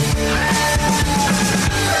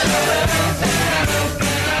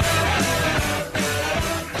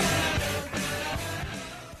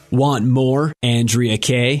 Want more Andrea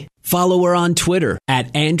Kaye? Follow her on Twitter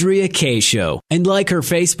at Andrea Kaye Show and like her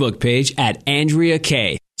Facebook page at Andrea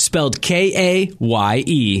Kaye, spelled Kaye.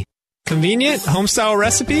 Convenient, home-style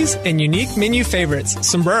recipes, and unique menu favorites.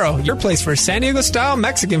 Sombrero, your place for San Diego-style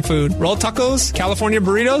Mexican food. Roll tacos, California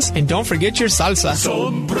burritos, and don't forget your salsa.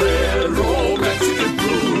 Sombrero Mexican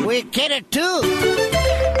food. We get it, too.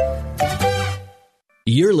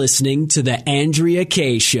 You're listening to The Andrea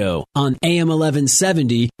Kaye Show on AM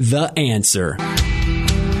 1170, The Answer.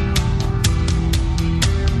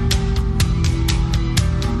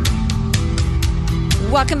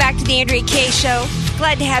 Welcome back to The Andrea Kaye Show.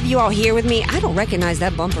 Glad to have you all here with me. I don't recognize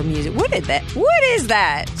that bumper music. What is that? What is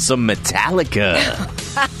that? Some Metallica.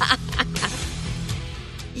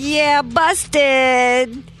 Yeah,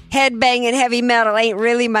 busted. Headbanging heavy metal ain't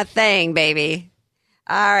really my thing, baby.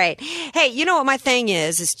 All right. Hey, you know what my thing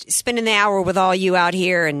is spending the hour with all you out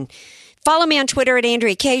here. And follow me on Twitter at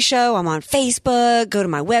Andrea Kaye Show. I'm on Facebook. Go to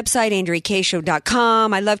my website,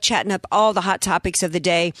 AndreaKayeShow.com. I love chatting up all the hot topics of the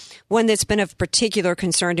day. One that's been of particular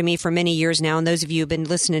concern to me for many years now, and those of you who have been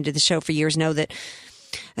listening to the show for years know that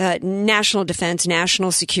national defense,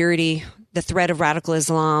 national security, the threat of radical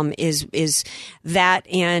Islam is that,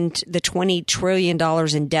 and the $20 trillion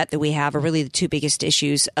in debt that we have are really the two biggest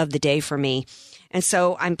issues of the day for me. And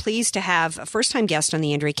so I'm pleased to have a first-time guest on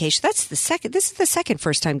the Andrea Kaye Show. This is the second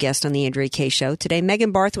first-time guest on the Andrea Kaye Show. Today,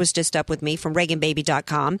 Megan Barth was just up with me from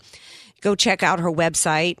ReaganBaby.com. Go check out her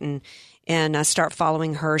website and start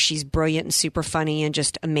following her. She's brilliant and super funny and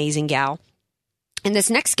just amazing gal. And this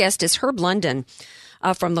next guest is Herb London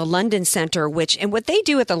from the London Center, and what they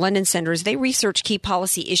do at the London Center is they research key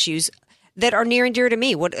policy issues that are near and dear to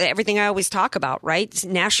me. Everything I always talk about, right? It's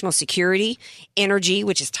national security, energy,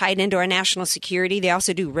 which is tied into our national security. They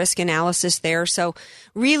also do risk analysis there. So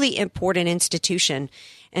really important institution.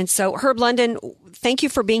 And so Herb London, thank you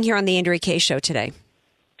for being here on the Andrea Kaye Show today.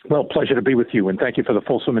 Well, pleasure to be with you, and thank you for the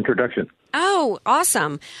fulsome introduction. Oh,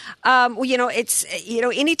 awesome.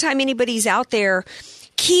 Anytime anybody's out there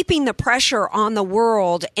keeping the pressure on the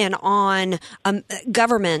world and on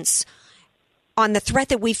governments on the threat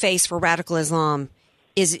that we face for radical Islam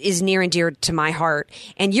is near and dear to my heart.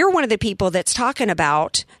 And you're one of the people that's talking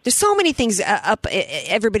about, there's so many things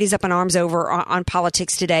everybody's up in arms over on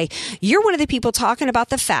politics today. You're one of the people talking about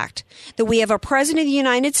the fact that we have a president of the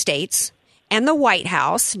United States and the White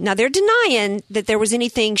House. Now, they're denying that there was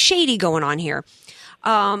anything shady going on here.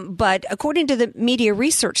 But according to the Media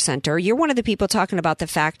Research Center, you're one of the people talking about the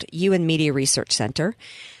fact, you and Media Research Center,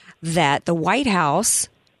 that the White House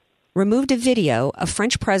removed a video of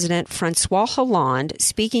French President Francois Hollande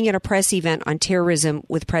speaking at a press event on terrorism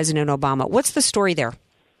with President Obama. What's the story there?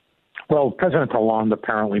 Well, President Hollande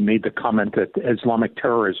apparently made the comment that Islamic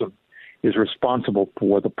terrorism is responsible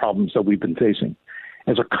for the problems that we've been facing.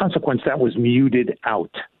 As a consequence, that was muted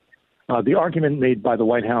out. The argument made by the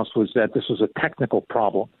White House was that this was a technical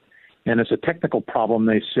problem. And as a technical problem,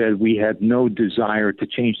 they said we had no desire to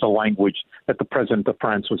change the language that the president of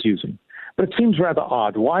France was using. But it seems rather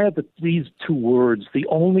odd. Why are these two words the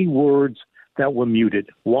only words that were muted?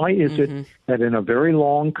 Why is it that in a very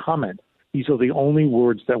long comment, these are the only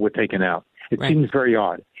words that were taken out? It seems very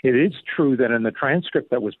odd. It is true that in the transcript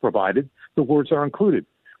that was provided, the words are included.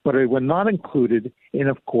 But they were not included in,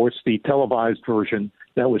 of course, the televised version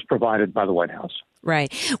that was provided by the White House.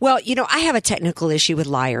 Right. Well, I have a technical issue with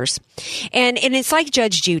liars. And it's like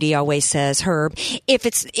Judge Judy always says, Herb,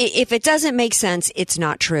 if it doesn't make sense, it's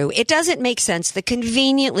not true. It doesn't make sense that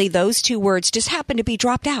conveniently those two words just happen to be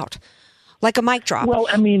dropped out, like a mic drop. Well,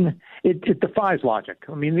 I mean, it defies logic.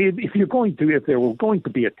 I mean, if there were going to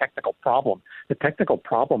be a technical problem, the technical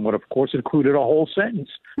problem would, of course, included a whole sentence.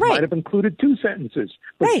 Right. Might have included two sentences.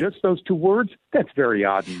 But just those two words, that's very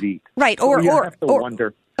odd indeed. Right. So you have to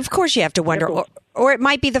wonder. Of course you have to wonder. Or it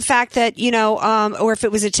might be the fact that, or if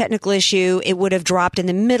it was a technical issue, it would have dropped in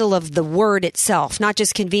the middle of the word itself, not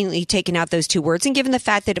just conveniently taking out those two words. And given the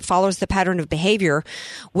fact that it follows the pattern of behavior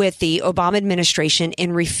with the Obama administration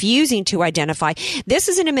in refusing to identify, this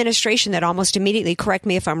is an administration that almost immediately, correct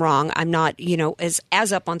me if I'm wrong, I'm not,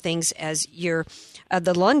 as up on things as you're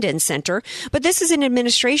the London Center. But this is an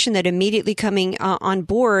administration that immediately coming on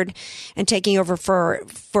board and taking over for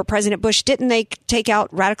President Bush. Didn't they take out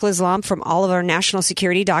radical Islam from all of our national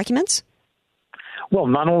security documents? Well,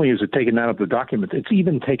 not only is it taken out of the documents, it's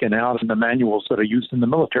even taken out in the manuals that are used in the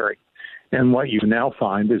military. And what you now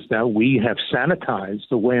find is that we have sanitized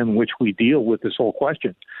the way in which we deal with this whole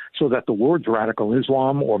question so that the words radical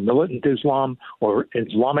Islam or militant Islam or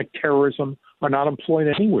Islamic terrorism are not employed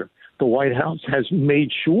anywhere. The White House has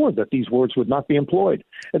made sure that these words would not be employed.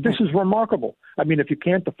 And this is remarkable. I mean, if you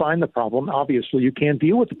can't define the problem, obviously you can't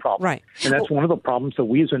deal with the problem. Right. And that's one of the problems that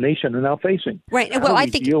we as a nation are now facing. Right. How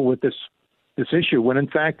do we deal with this? this issue when in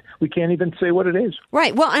fact we can't even say what it is.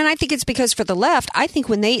 Right. Well, and I think it's because for the left, I think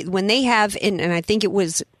when they have, and I think it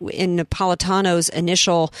was in Napolitano's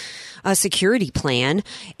initial security plan,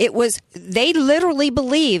 they literally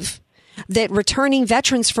believe that returning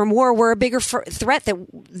veterans from war were a bigger threat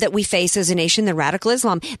that we face as a nation than radical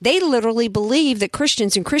Islam. They literally believe that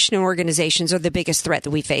Christians and Christian organizations are the biggest threat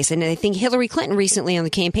that we face. And I think Hillary Clinton recently on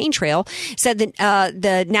the campaign trail said that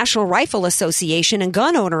the National Rifle Association and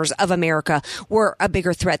gun owners of America were a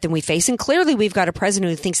bigger threat than we face. And clearly we've got a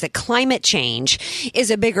president who thinks that climate change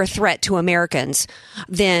is a bigger threat to Americans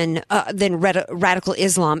than radical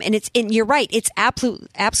Islam. And you're right. It's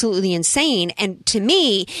absolutely insane. And to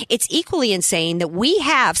me, it's equally insane that we've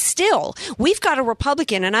got a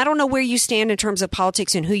Republican, and I don't know where you stand in terms of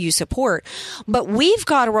politics and who you support, but we've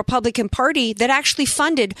got a Republican Party that actually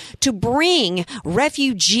funded to bring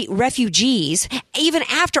refugees, even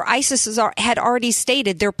after ISIS had already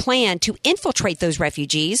stated their plan to infiltrate those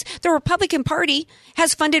refugees. The Republican Party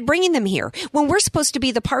has funded bringing them here. When we're supposed to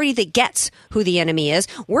be the party that gets who the enemy is,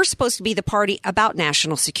 we're supposed to be the party about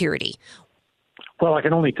national security. Well, I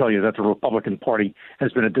can only tell you that the Republican Party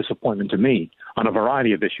has been a disappointment to me on a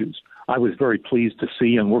variety of issues. I was very pleased to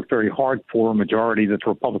see and worked very hard for a majority that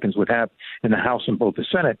the Republicans would have in the House and both the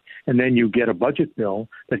Senate. And then you get a budget bill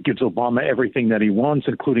that gives Obama everything that he wants,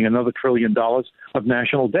 including another $1 trillion of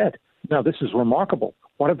national debt. Now, this is remarkable.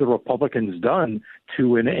 What have the Republicans done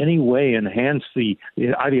to in any way enhance the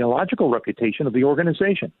ideological reputation of the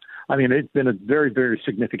organization? I mean, it's been a very, very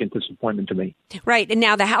significant disappointment to me. Right. And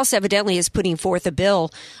now the House evidently is putting forth a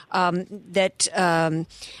bill that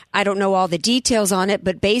I don't know all the details on it,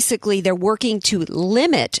 but basically they're working to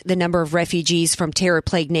limit the number of refugees from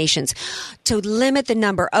terror-plagued nations. To limit the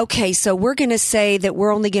number. Okay, so we're going to say that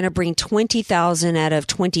we're only going to bring 20,000 out of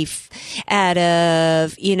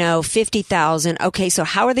 50,000. Okay, so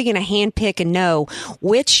how are they going to handpick and know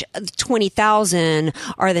which 20,000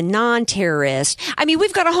 are the non-terrorists? I mean,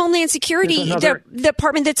 we've got a Homeland Security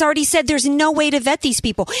department that's already said there's no way to vet these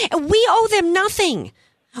people. And we owe them nothing.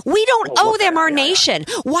 We don't owe them our nation.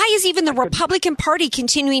 Why is even the Republican Party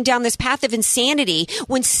continuing down this path of insanity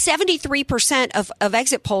when 73% of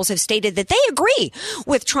exit polls have stated that they agree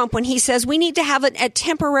with Trump when he says we need to have a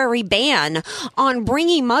temporary ban on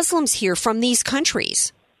bringing Muslims here from these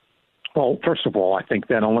countries? Well, first of all, I think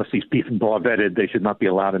that unless these people are vetted, they should not be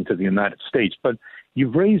allowed into the United States. But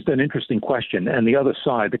you've raised an interesting question, and the other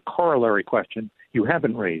side, the corollary question, you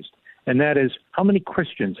haven't raised, and that is how many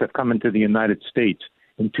Christians have come into the United States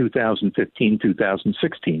in 2015,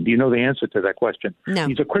 2016? Do you know the answer to that question? No.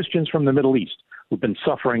 These are Christians from the Middle East who've been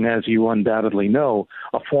suffering, as you undoubtedly know,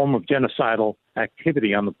 a form of genocidal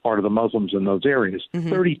activity on the part of the Muslims in those areas.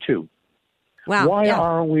 32. Wow. Why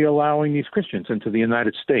aren't we allowing these Christians into the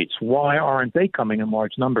United States? Why aren't they coming in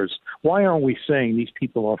large numbers? Why aren't we saying these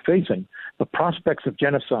people are facing the prospects of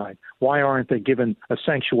genocide? Why aren't they given a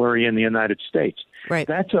sanctuary in the United States? Right.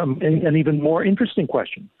 That's an even more interesting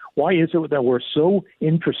question. Why is it that we're so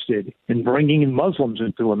interested in bringing in Muslims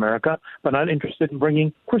into America, but not interested in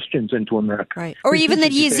bringing Christians into America? Right. Or even the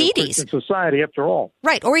Yazidis. Christian society, after all.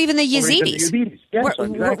 Right. Or even the Yazidis. Yes,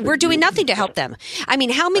 we're doing nothing to help them. I mean,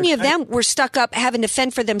 how many of them were stuck up having to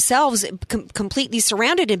fend for themselves, completely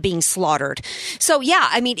surrounded and being slaughtered? So, yeah,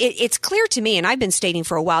 I mean, it's clear to me, and I've been stating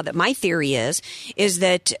for a while that my theory is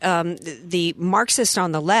that the Marxists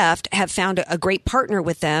on the left have found a great partner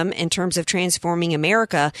with them in terms of transforming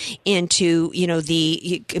America into,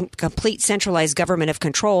 the complete centralized government of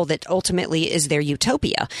control that ultimately is their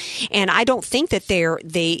utopia. And I don't think that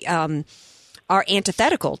they are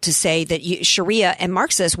antithetical to say that Sharia and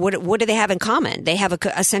Marxists, what do they have in common? They have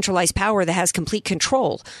a centralized power that has complete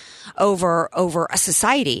control over a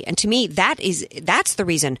society. And to me, that's the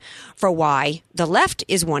reason for why the left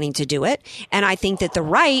is wanting to do it. And I think that the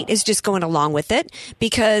right is just going along with it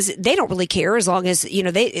because they don't really care as long as,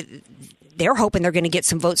 they're hoping they're going to get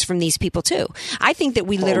some votes from these people too. I think that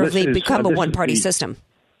we literally become a one-party system.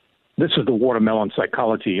 This is the watermelon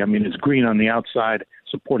psychology. I mean, it's green on the outside,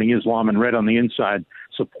 supporting Islam, and red on the inside,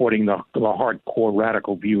 supporting the hardcore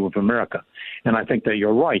radical view of America. And I think that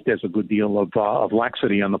you're right. There's a good deal of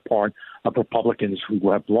laxity on the part of Republicans who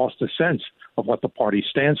have lost a sense of what the party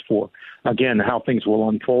stands for. Again, how things will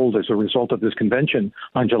unfold as a result of this convention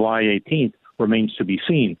on July 18th remains to be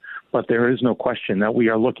seen. But there is no question that we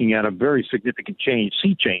are looking at a very significant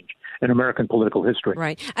sea change in American political history.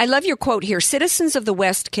 Right. I love your quote here. Citizens of the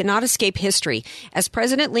West cannot escape history. As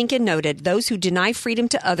President Lincoln noted, those who deny freedom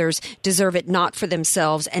to others deserve it not for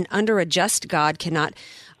themselves, and under a just God cannot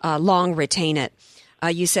long retain it.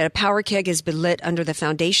 You said a power keg has been lit under the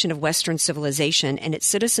foundation of Western civilization, and its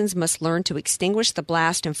citizens must learn to extinguish the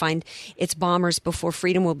blast and find its bombers before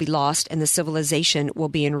freedom will be lost and the civilization will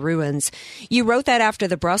be in ruins. You wrote that after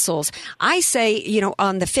the Brussels. I say,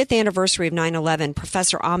 on the 5th anniversary of 9/11,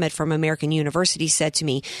 Professor Ahmed from American University said to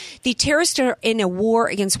me, the terrorists are in a war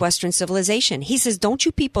against Western civilization. He says, don't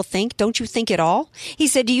you people think? Don't you think at all? He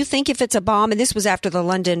said, do you think if it's a bomb, and this was after the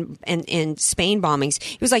London and Spain bombings,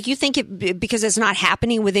 he was like, you think it, because it's not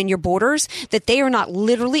happening within your borders, that they are not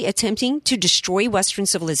literally attempting to destroy Western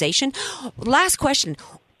civilization? Last question.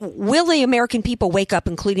 Will the American people wake up,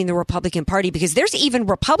 including the Republican Party? Because there's even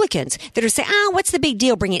Republicans that are saying, what's the big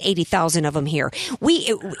deal bringing 80,000 of them here?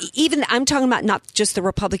 I'm talking about not just the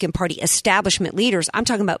Republican Party establishment leaders. I'm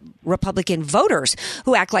talking about Republican voters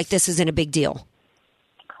who act like this isn't a big deal.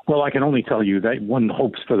 Well, I can only tell you that one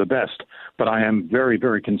hopes for the best, but I am very,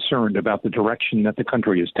 very concerned about the direction that the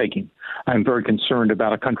country is taking. I'm very concerned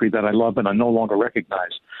about a country that I love and I no longer recognize.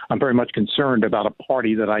 I'm very much concerned about a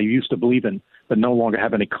party that I used to believe in but no longer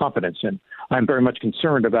have any confidence in. I'm very much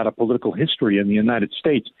concerned about a political history in the United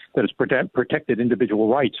States that has protected individual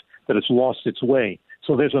rights, that has lost its way.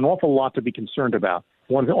 So there's an awful lot to be concerned about.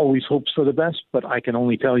 One always hopes for the best, but I can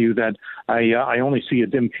only tell you that I only see a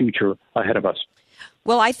dim future ahead of us.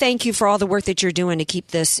 Well, I thank you for all the work that you're doing to keep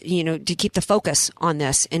this, to keep the focus on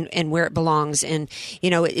this and where it belongs. And,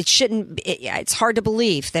 it's hard to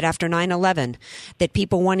believe that after 9/11, that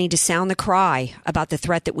people wanting to sound the cry about the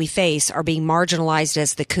threat that we face are being marginalized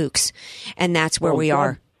as the kooks. And that's where we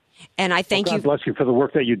are. And I thank you. God bless you for the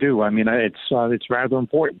work that you do. I mean, it's rather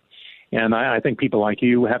important. And I think people like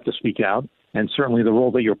you have to speak out. And certainly the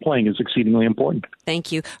role that you're playing is exceedingly important.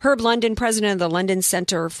 Thank you. Herb London, president of the London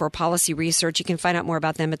Center for Policy Research. You can find out more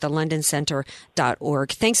about them at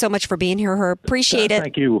thelondoncenter.org. Thanks so much for being here, Herb. Appreciate it.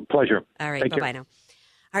 Thank you. Pleasure. All right. Bye-bye now. All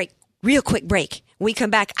right. Real quick break. When we come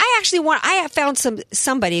back, I have found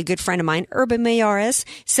somebody, a good friend of mine, Urban Mayares,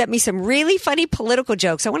 sent me some really funny political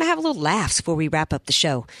jokes. I want to have a little laughs before we wrap up the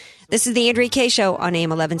show. This is the Andrea Kaye Show on AM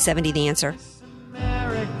 1170, The Answer.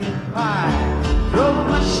 American Pie. Drove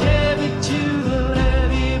my Chevy to the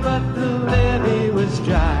levee, but the levee was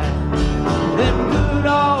dry. Them good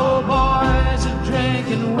old boys are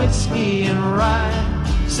drinking whiskey and rye,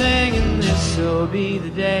 singing this'll be the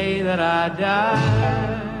day that I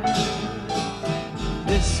die.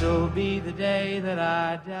 This'll be the day that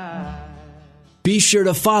I die. Be sure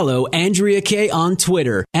to follow Andrea Kaye on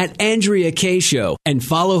Twitter at Andrea Kaye Show and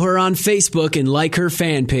follow her on Facebook and like her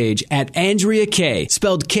fan page at Andrea Kaye,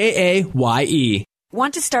 spelled Kaye.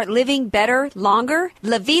 Want to start living better, longer?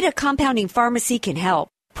 Levita Compounding Pharmacy can help.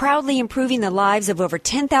 Proudly improving the lives of over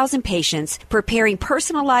 10,000 patients, preparing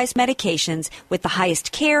personalized medications with the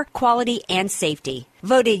highest care, quality, and safety.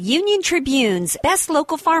 Voted Union Tribune's best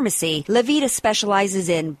local pharmacy, Levita specializes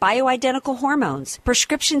in bioidentical hormones,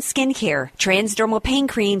 prescription skincare, transdermal pain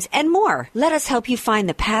creams, and more. Let us help you find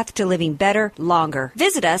the path to living better, longer.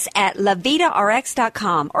 Visit us at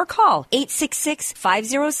LevitaRx.com or call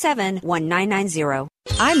 866-507-1990.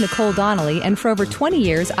 I'm Nicole Donnelly, and for over 20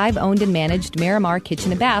 years, I've owned and managed Miramar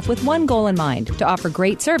Kitchen and Bath with one goal in mind, to offer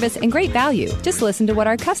great service and great value. Just listen to what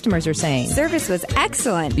our customers are saying. Service was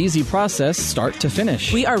excellent. Easy process, start to finish.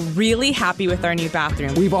 We are really happy with our new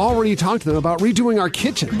bathroom. We've already talked to them about redoing our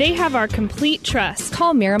kitchen. They have our complete trust.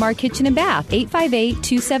 Call Miramar Kitchen and Bath,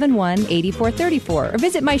 858-271-8434, or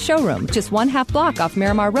visit my showroom, just 1/2 block off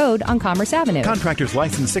Miramar Road on Commerce Avenue. Contractors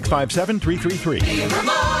license 657-333.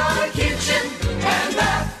 Miramar Kitchen and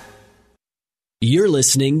Bath. You're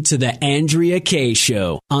listening to The Andrea Kaye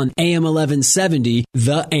Show on AM 1170,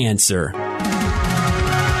 The Answer.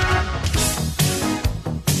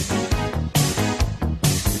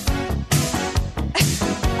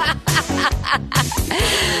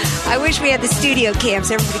 I wish we had the studio cam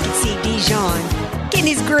so everybody could see Dijon getting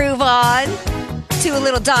his groove on to a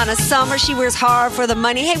little Donna Summer. She wears hard for the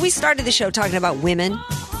money. Hey, we started the show talking about women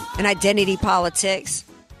and identity politics.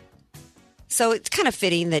 So it's kind of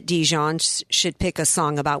fitting that Dijon should pick a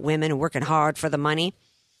song about women and working hard for the money.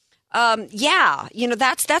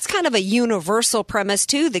 That's kind of a universal premise,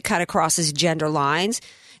 too, that kind of crosses gender lines.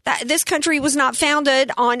 That this country was not founded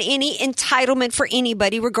on any entitlement for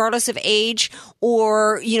anybody, regardless of age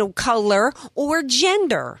or, color or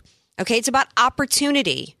gender. Okay, it's about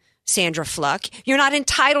opportunity, Sandra Fluck. You're not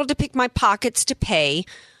entitled to pick my pockets to pay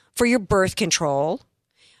for your birth control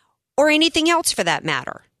or anything else for that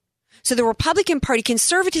matter. So the Republican Party,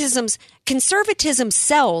 conservatism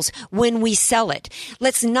sells when we sell it.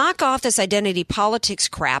 Let's knock off this identity politics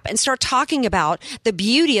crap and start talking about the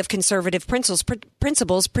beauty of conservative principles,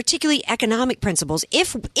 particularly economic principles.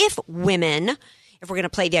 If women, if we're going to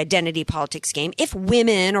play the identity politics game, if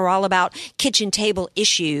women are all about kitchen table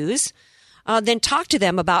issues, then talk to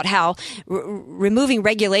them about how removing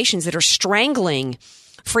regulations that are strangling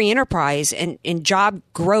free enterprise and job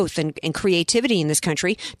growth and creativity in this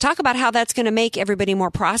country. Talk about how that's going to make everybody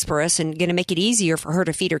more prosperous and going to make it easier for her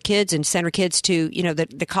to feed her kids and send her kids to,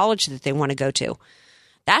 the college that they want to go to.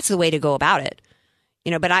 That's the way to go about it.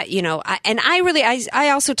 But I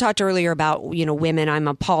also talked earlier about, women. I'm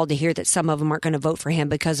appalled to hear that some of them aren't going to vote for him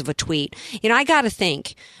because of a tweet. I got to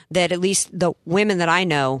think that at least the women that I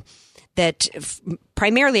know that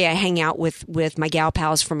primarily I hang out with my gal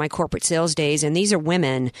pals from my corporate sales days. And these are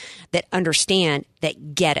women that understand,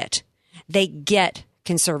 that get it. They get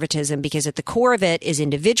conservatism because at the core of it is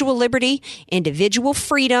individual liberty, individual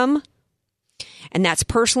freedom. And that's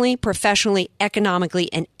personally, professionally,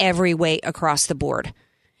 economically, and every way across the board.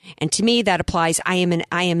 And to me, that applies. I am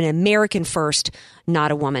an American first,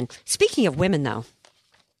 not a woman. Speaking of women, though,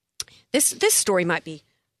 this story might be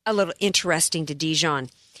a little interesting to Dijon.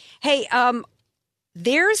 Hey,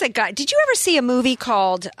 there's a guy. Did you ever see a movie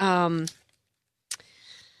called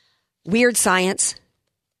Weird Science?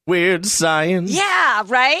 Weird Science. Yeah,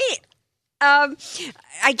 right? I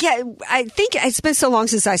think it's been so long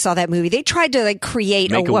since I saw that movie. They tried to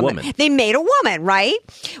create a woman. They made a woman, right?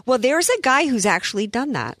 Well, there's a guy who's actually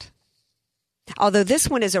done that. Although this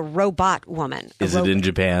one is a robot woman. Is it in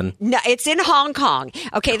Japan? No, it's in Hong Kong.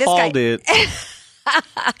 Okay, this Called guy. It.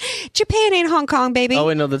 Japan ain't Hong Kong, baby. Oh,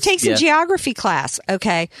 I know that's. Take some geography class,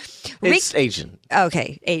 okay? It's Asian.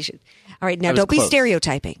 Okay, Asian. All right, now don't be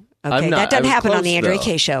stereotyping. Okay, that doesn't happen on the Andrea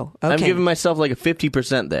Kaye Show. Okay. I'm giving myself like a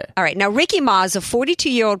 50% there. All right, now Ricky Ma's a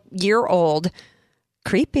 42-year-old.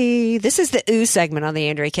 Creepy. This is the ooh segment on the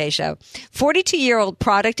Andrea Kaye Show. 42-year-old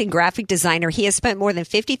product and graphic designer. He has spent more than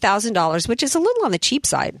 $50,000, which is a little on the cheap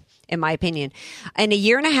side, in my opinion, in a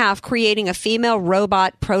year and a half creating a female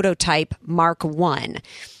robot prototype Mark I.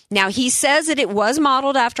 Now, he says that it was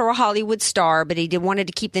modeled after a Hollywood star, but he wanted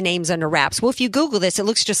to keep the names under wraps. Well, if you Google this, it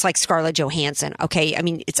looks just like Scarlett Johansson. Okay. I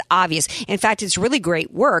mean, it's obvious. In fact, it's really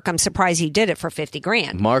great work. I'm surprised he did it for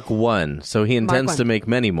 $50,000. Mark I. So he intends to make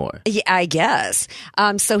many more. Yeah, I guess.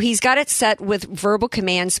 So he's got it set with verbal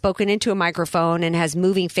commands spoken into a microphone and has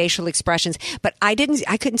moving facial expressions, but I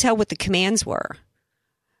couldn't tell what the commands were.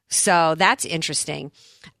 So that's interesting.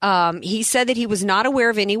 He said that he was not aware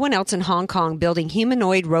of anyone else in Hong Kong building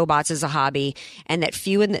humanoid robots as a hobby, and that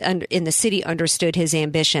few in the city understood his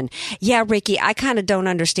ambition. Yeah, Ricky, I kind of don't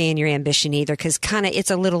understand your ambition either, because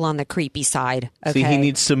it's a little on the creepy side. Okay? See, he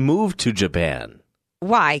needs to move to Japan.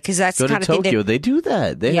 Why? Because that's the kind of thing. Go to Tokyo. They do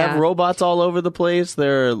that. They have robots all over the place.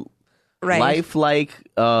 They're lifelike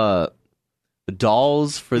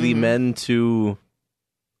dolls for the men to.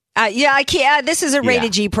 I can't. This is a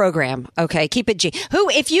rated G program. Okay, keep it G.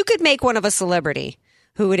 If you could make one of a celebrity,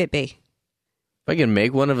 who would it be? If I can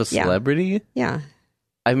make one of a celebrity? Yeah.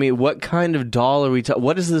 I mean, what kind of doll are we talking?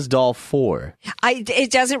 What is this doll for?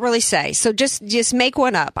 It doesn't really say. So just make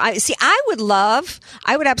one up. I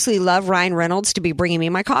would absolutely love Ryan Reynolds to be bringing me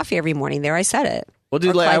my coffee every morning. There, I said it. Well,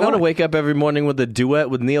 dude, I want to wake up every morning with a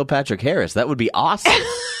duet with Neil Patrick Harris. That would be awesome.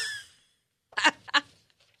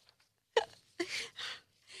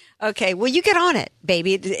 Okay, well, you get on it,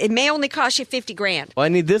 baby. It may only cost you $50,000. Well, I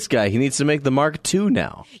need this guy. He needs to make the Mark II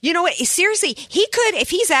now. You know what? Seriously, he could,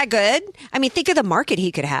 if he's that good. I mean, think of the market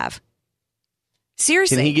he could have.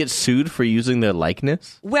 Seriously. Can he get sued for using their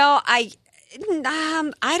likeness? Well, I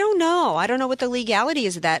don't know. I don't know what the legality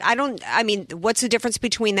is of that. What's the difference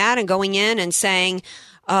between that and going in and saying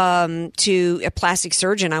to a plastic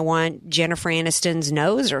surgeon, I want Jennifer Aniston's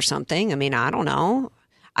nose or something? I mean, I don't know.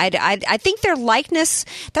 I think their likeness,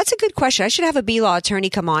 that's a good question. I should have a B-Law attorney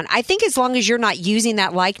come on. I think as long as you're not using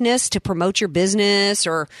that likeness to promote your business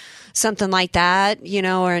or something like that,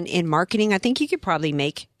 or in marketing, I think you could probably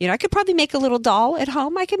make, I could probably make a little doll at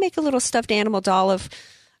home. I could make a little stuffed animal doll of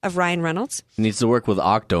Ryan Reynolds. He needs to work with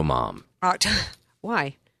Octomom.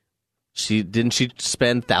 Why? Didn't she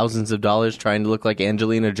spend thousands of dollars trying to look like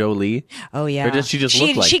Angelina Jolie? Oh, yeah. Or did she just look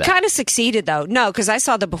like that? She kind of succeeded, though. No, because I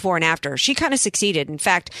saw the before and after. She kind of succeeded. In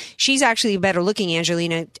fact, she's actually better looking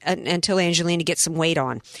Angelina until Angelina gets some weight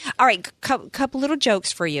on. All right, couple little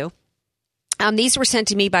jokes for you. These were sent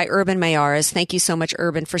to me by Urban Mayares. Thank you so much,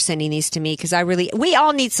 Urban, for sending these to me, because we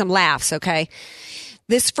all need some laughs, okay?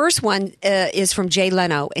 This first one is from Jay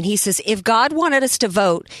Leno, and he says, if God wanted us to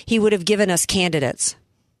vote, he would have given us candidates.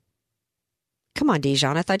 Come on,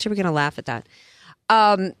 Dijon. I thought you were going to laugh at that.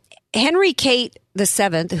 Henry Kate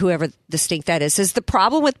VII, whoever the stink that is, says the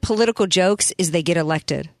problem with political jokes is they get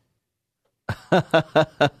elected.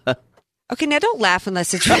 Okay, now don't laugh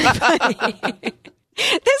unless it's really funny.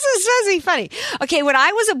 This is must be funny. Okay, when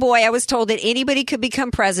I was a boy, I was told that anybody could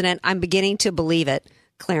become president. I'm beginning to believe it.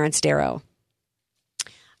 Clarence Darrow.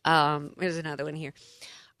 There's another one here.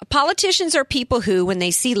 Politicians are people who, when they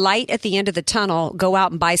see light at the end of the tunnel, go out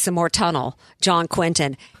and buy some more tunnel. John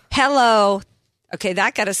Quinton. Hello. Okay,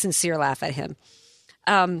 that got a sincere laugh at him.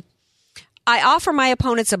 I offer my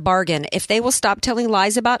opponents a bargain. If they will stop telling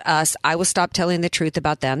lies about us, I will stop telling the truth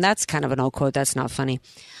about them. That's kind of an old quote. That's not funny.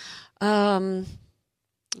 Let's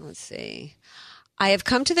see. I have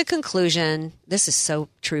come to the conclusion, this is so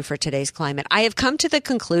true for today's climate. I have come to the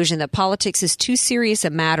conclusion that politics is too serious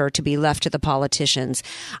a matter to be left to the politicians.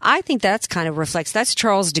 I think that's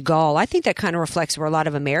Charles de Gaulle. I think that kind of reflects where a lot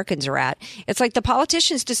of Americans are at. It's like the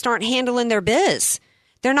politicians just aren't handling their biz.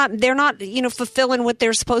 They're not, fulfilling what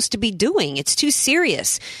they're supposed to be doing. It's too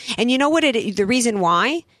serious. And you know what the reason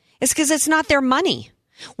why? It's because it's not their money.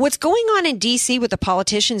 What's going on in D.C. with the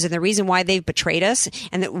politicians and the reason why they've betrayed us,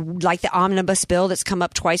 and like the omnibus bill that's come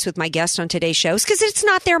up twice with my guest on today's show, is because it's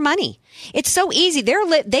not their money. It's so easy.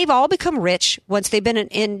 They've all become rich once they've been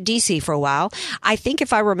in D.C. for a while. I think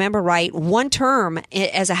if I remember right, one term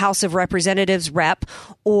as a House of Representatives rep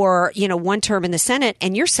or, one term in the Senate,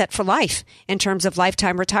 and you're set for life in terms of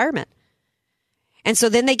lifetime retirement. And so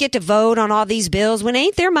then they get to vote on all these bills when it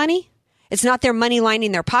ain't their money. It's not their money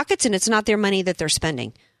lining their pockets, and it's not their money that they're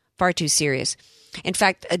spending. Far too serious. In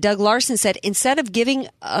fact, Doug Larson said, instead of giving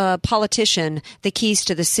a politician the keys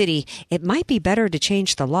to the city, it might be better to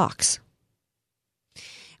change the locks.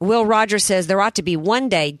 Will Rogers says there ought to be one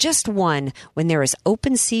day, just one, when there is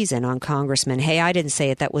open season on congressmen. Hey, I didn't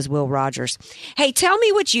say it. That was Will Rogers. Hey, tell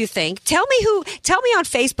me what you think. Tell me on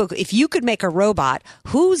Facebook, if you could make a robot,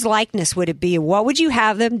 whose likeness would it be? What would you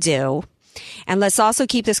have them do? And let's also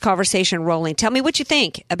keep this conversation rolling. Tell me what you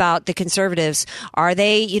think about the conservatives. Are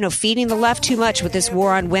they, feeding the left too much with this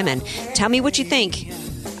war on women? Tell me what you think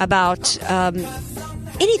about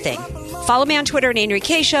anything. Follow me on Twitter at Andrea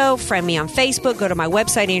Kaye Show. Friend me on Facebook. Go to my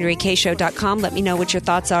website, AndreaKayeShow.com. Let me know what your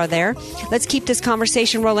thoughts are there. Let's keep this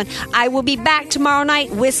conversation rolling. I will be back tomorrow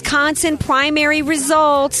night. Wisconsin primary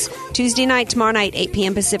results. Tuesday night, tomorrow night, 8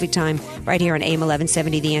 p.m. Pacific time, right here on AM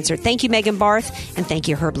 1170 The Answer. Thank you, Megan Barth, and thank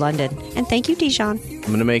you, Herb London. And thank you, Dijon. I'm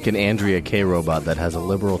going to make an Andrea Kaye robot that has a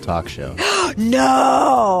liberal talk show.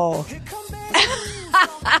 No!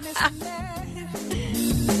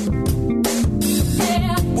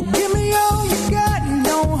 Give me all you got and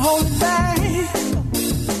don't hold it back.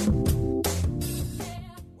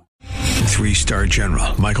 3-star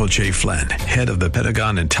General Michael J. Flynn, head of the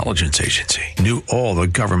Pentagon Intelligence Agency, knew all the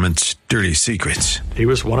government's dirty secrets. He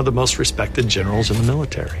was one of the most respected generals in the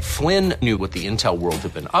military. Flynn knew what the intel world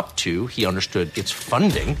had been up to. He understood its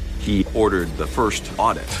funding. He ordered the first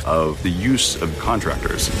audit of the use of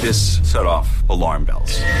contractors. This set off alarm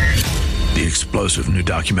bells. The explosive new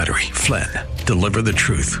documentary, Flynn, Deliver the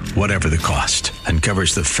Truth, Whatever the Cost,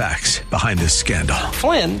 uncovers the facts behind this scandal.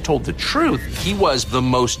 Flynn told the truth. He was the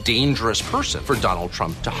most dangerous person for Donald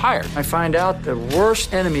Trump to hire. I find out the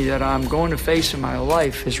worst enemy that I'm going to face in my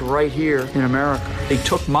life is right here in America. They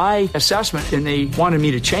took my assessment and they wanted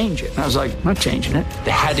me to change it. And I was like, I'm not changing it.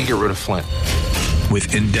 They had to get rid of Flynn.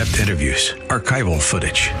 With in-depth interviews, archival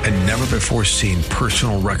footage, and never-before-seen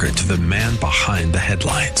personal records of the man behind the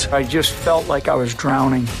headlines. I just felt like I was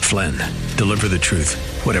drowning. Flynn, Deliver the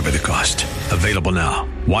Truth, Whatever the Cost. Available now.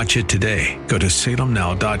 Watch it today. Go to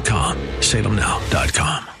salemnow.com.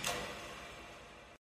 salemnow.com.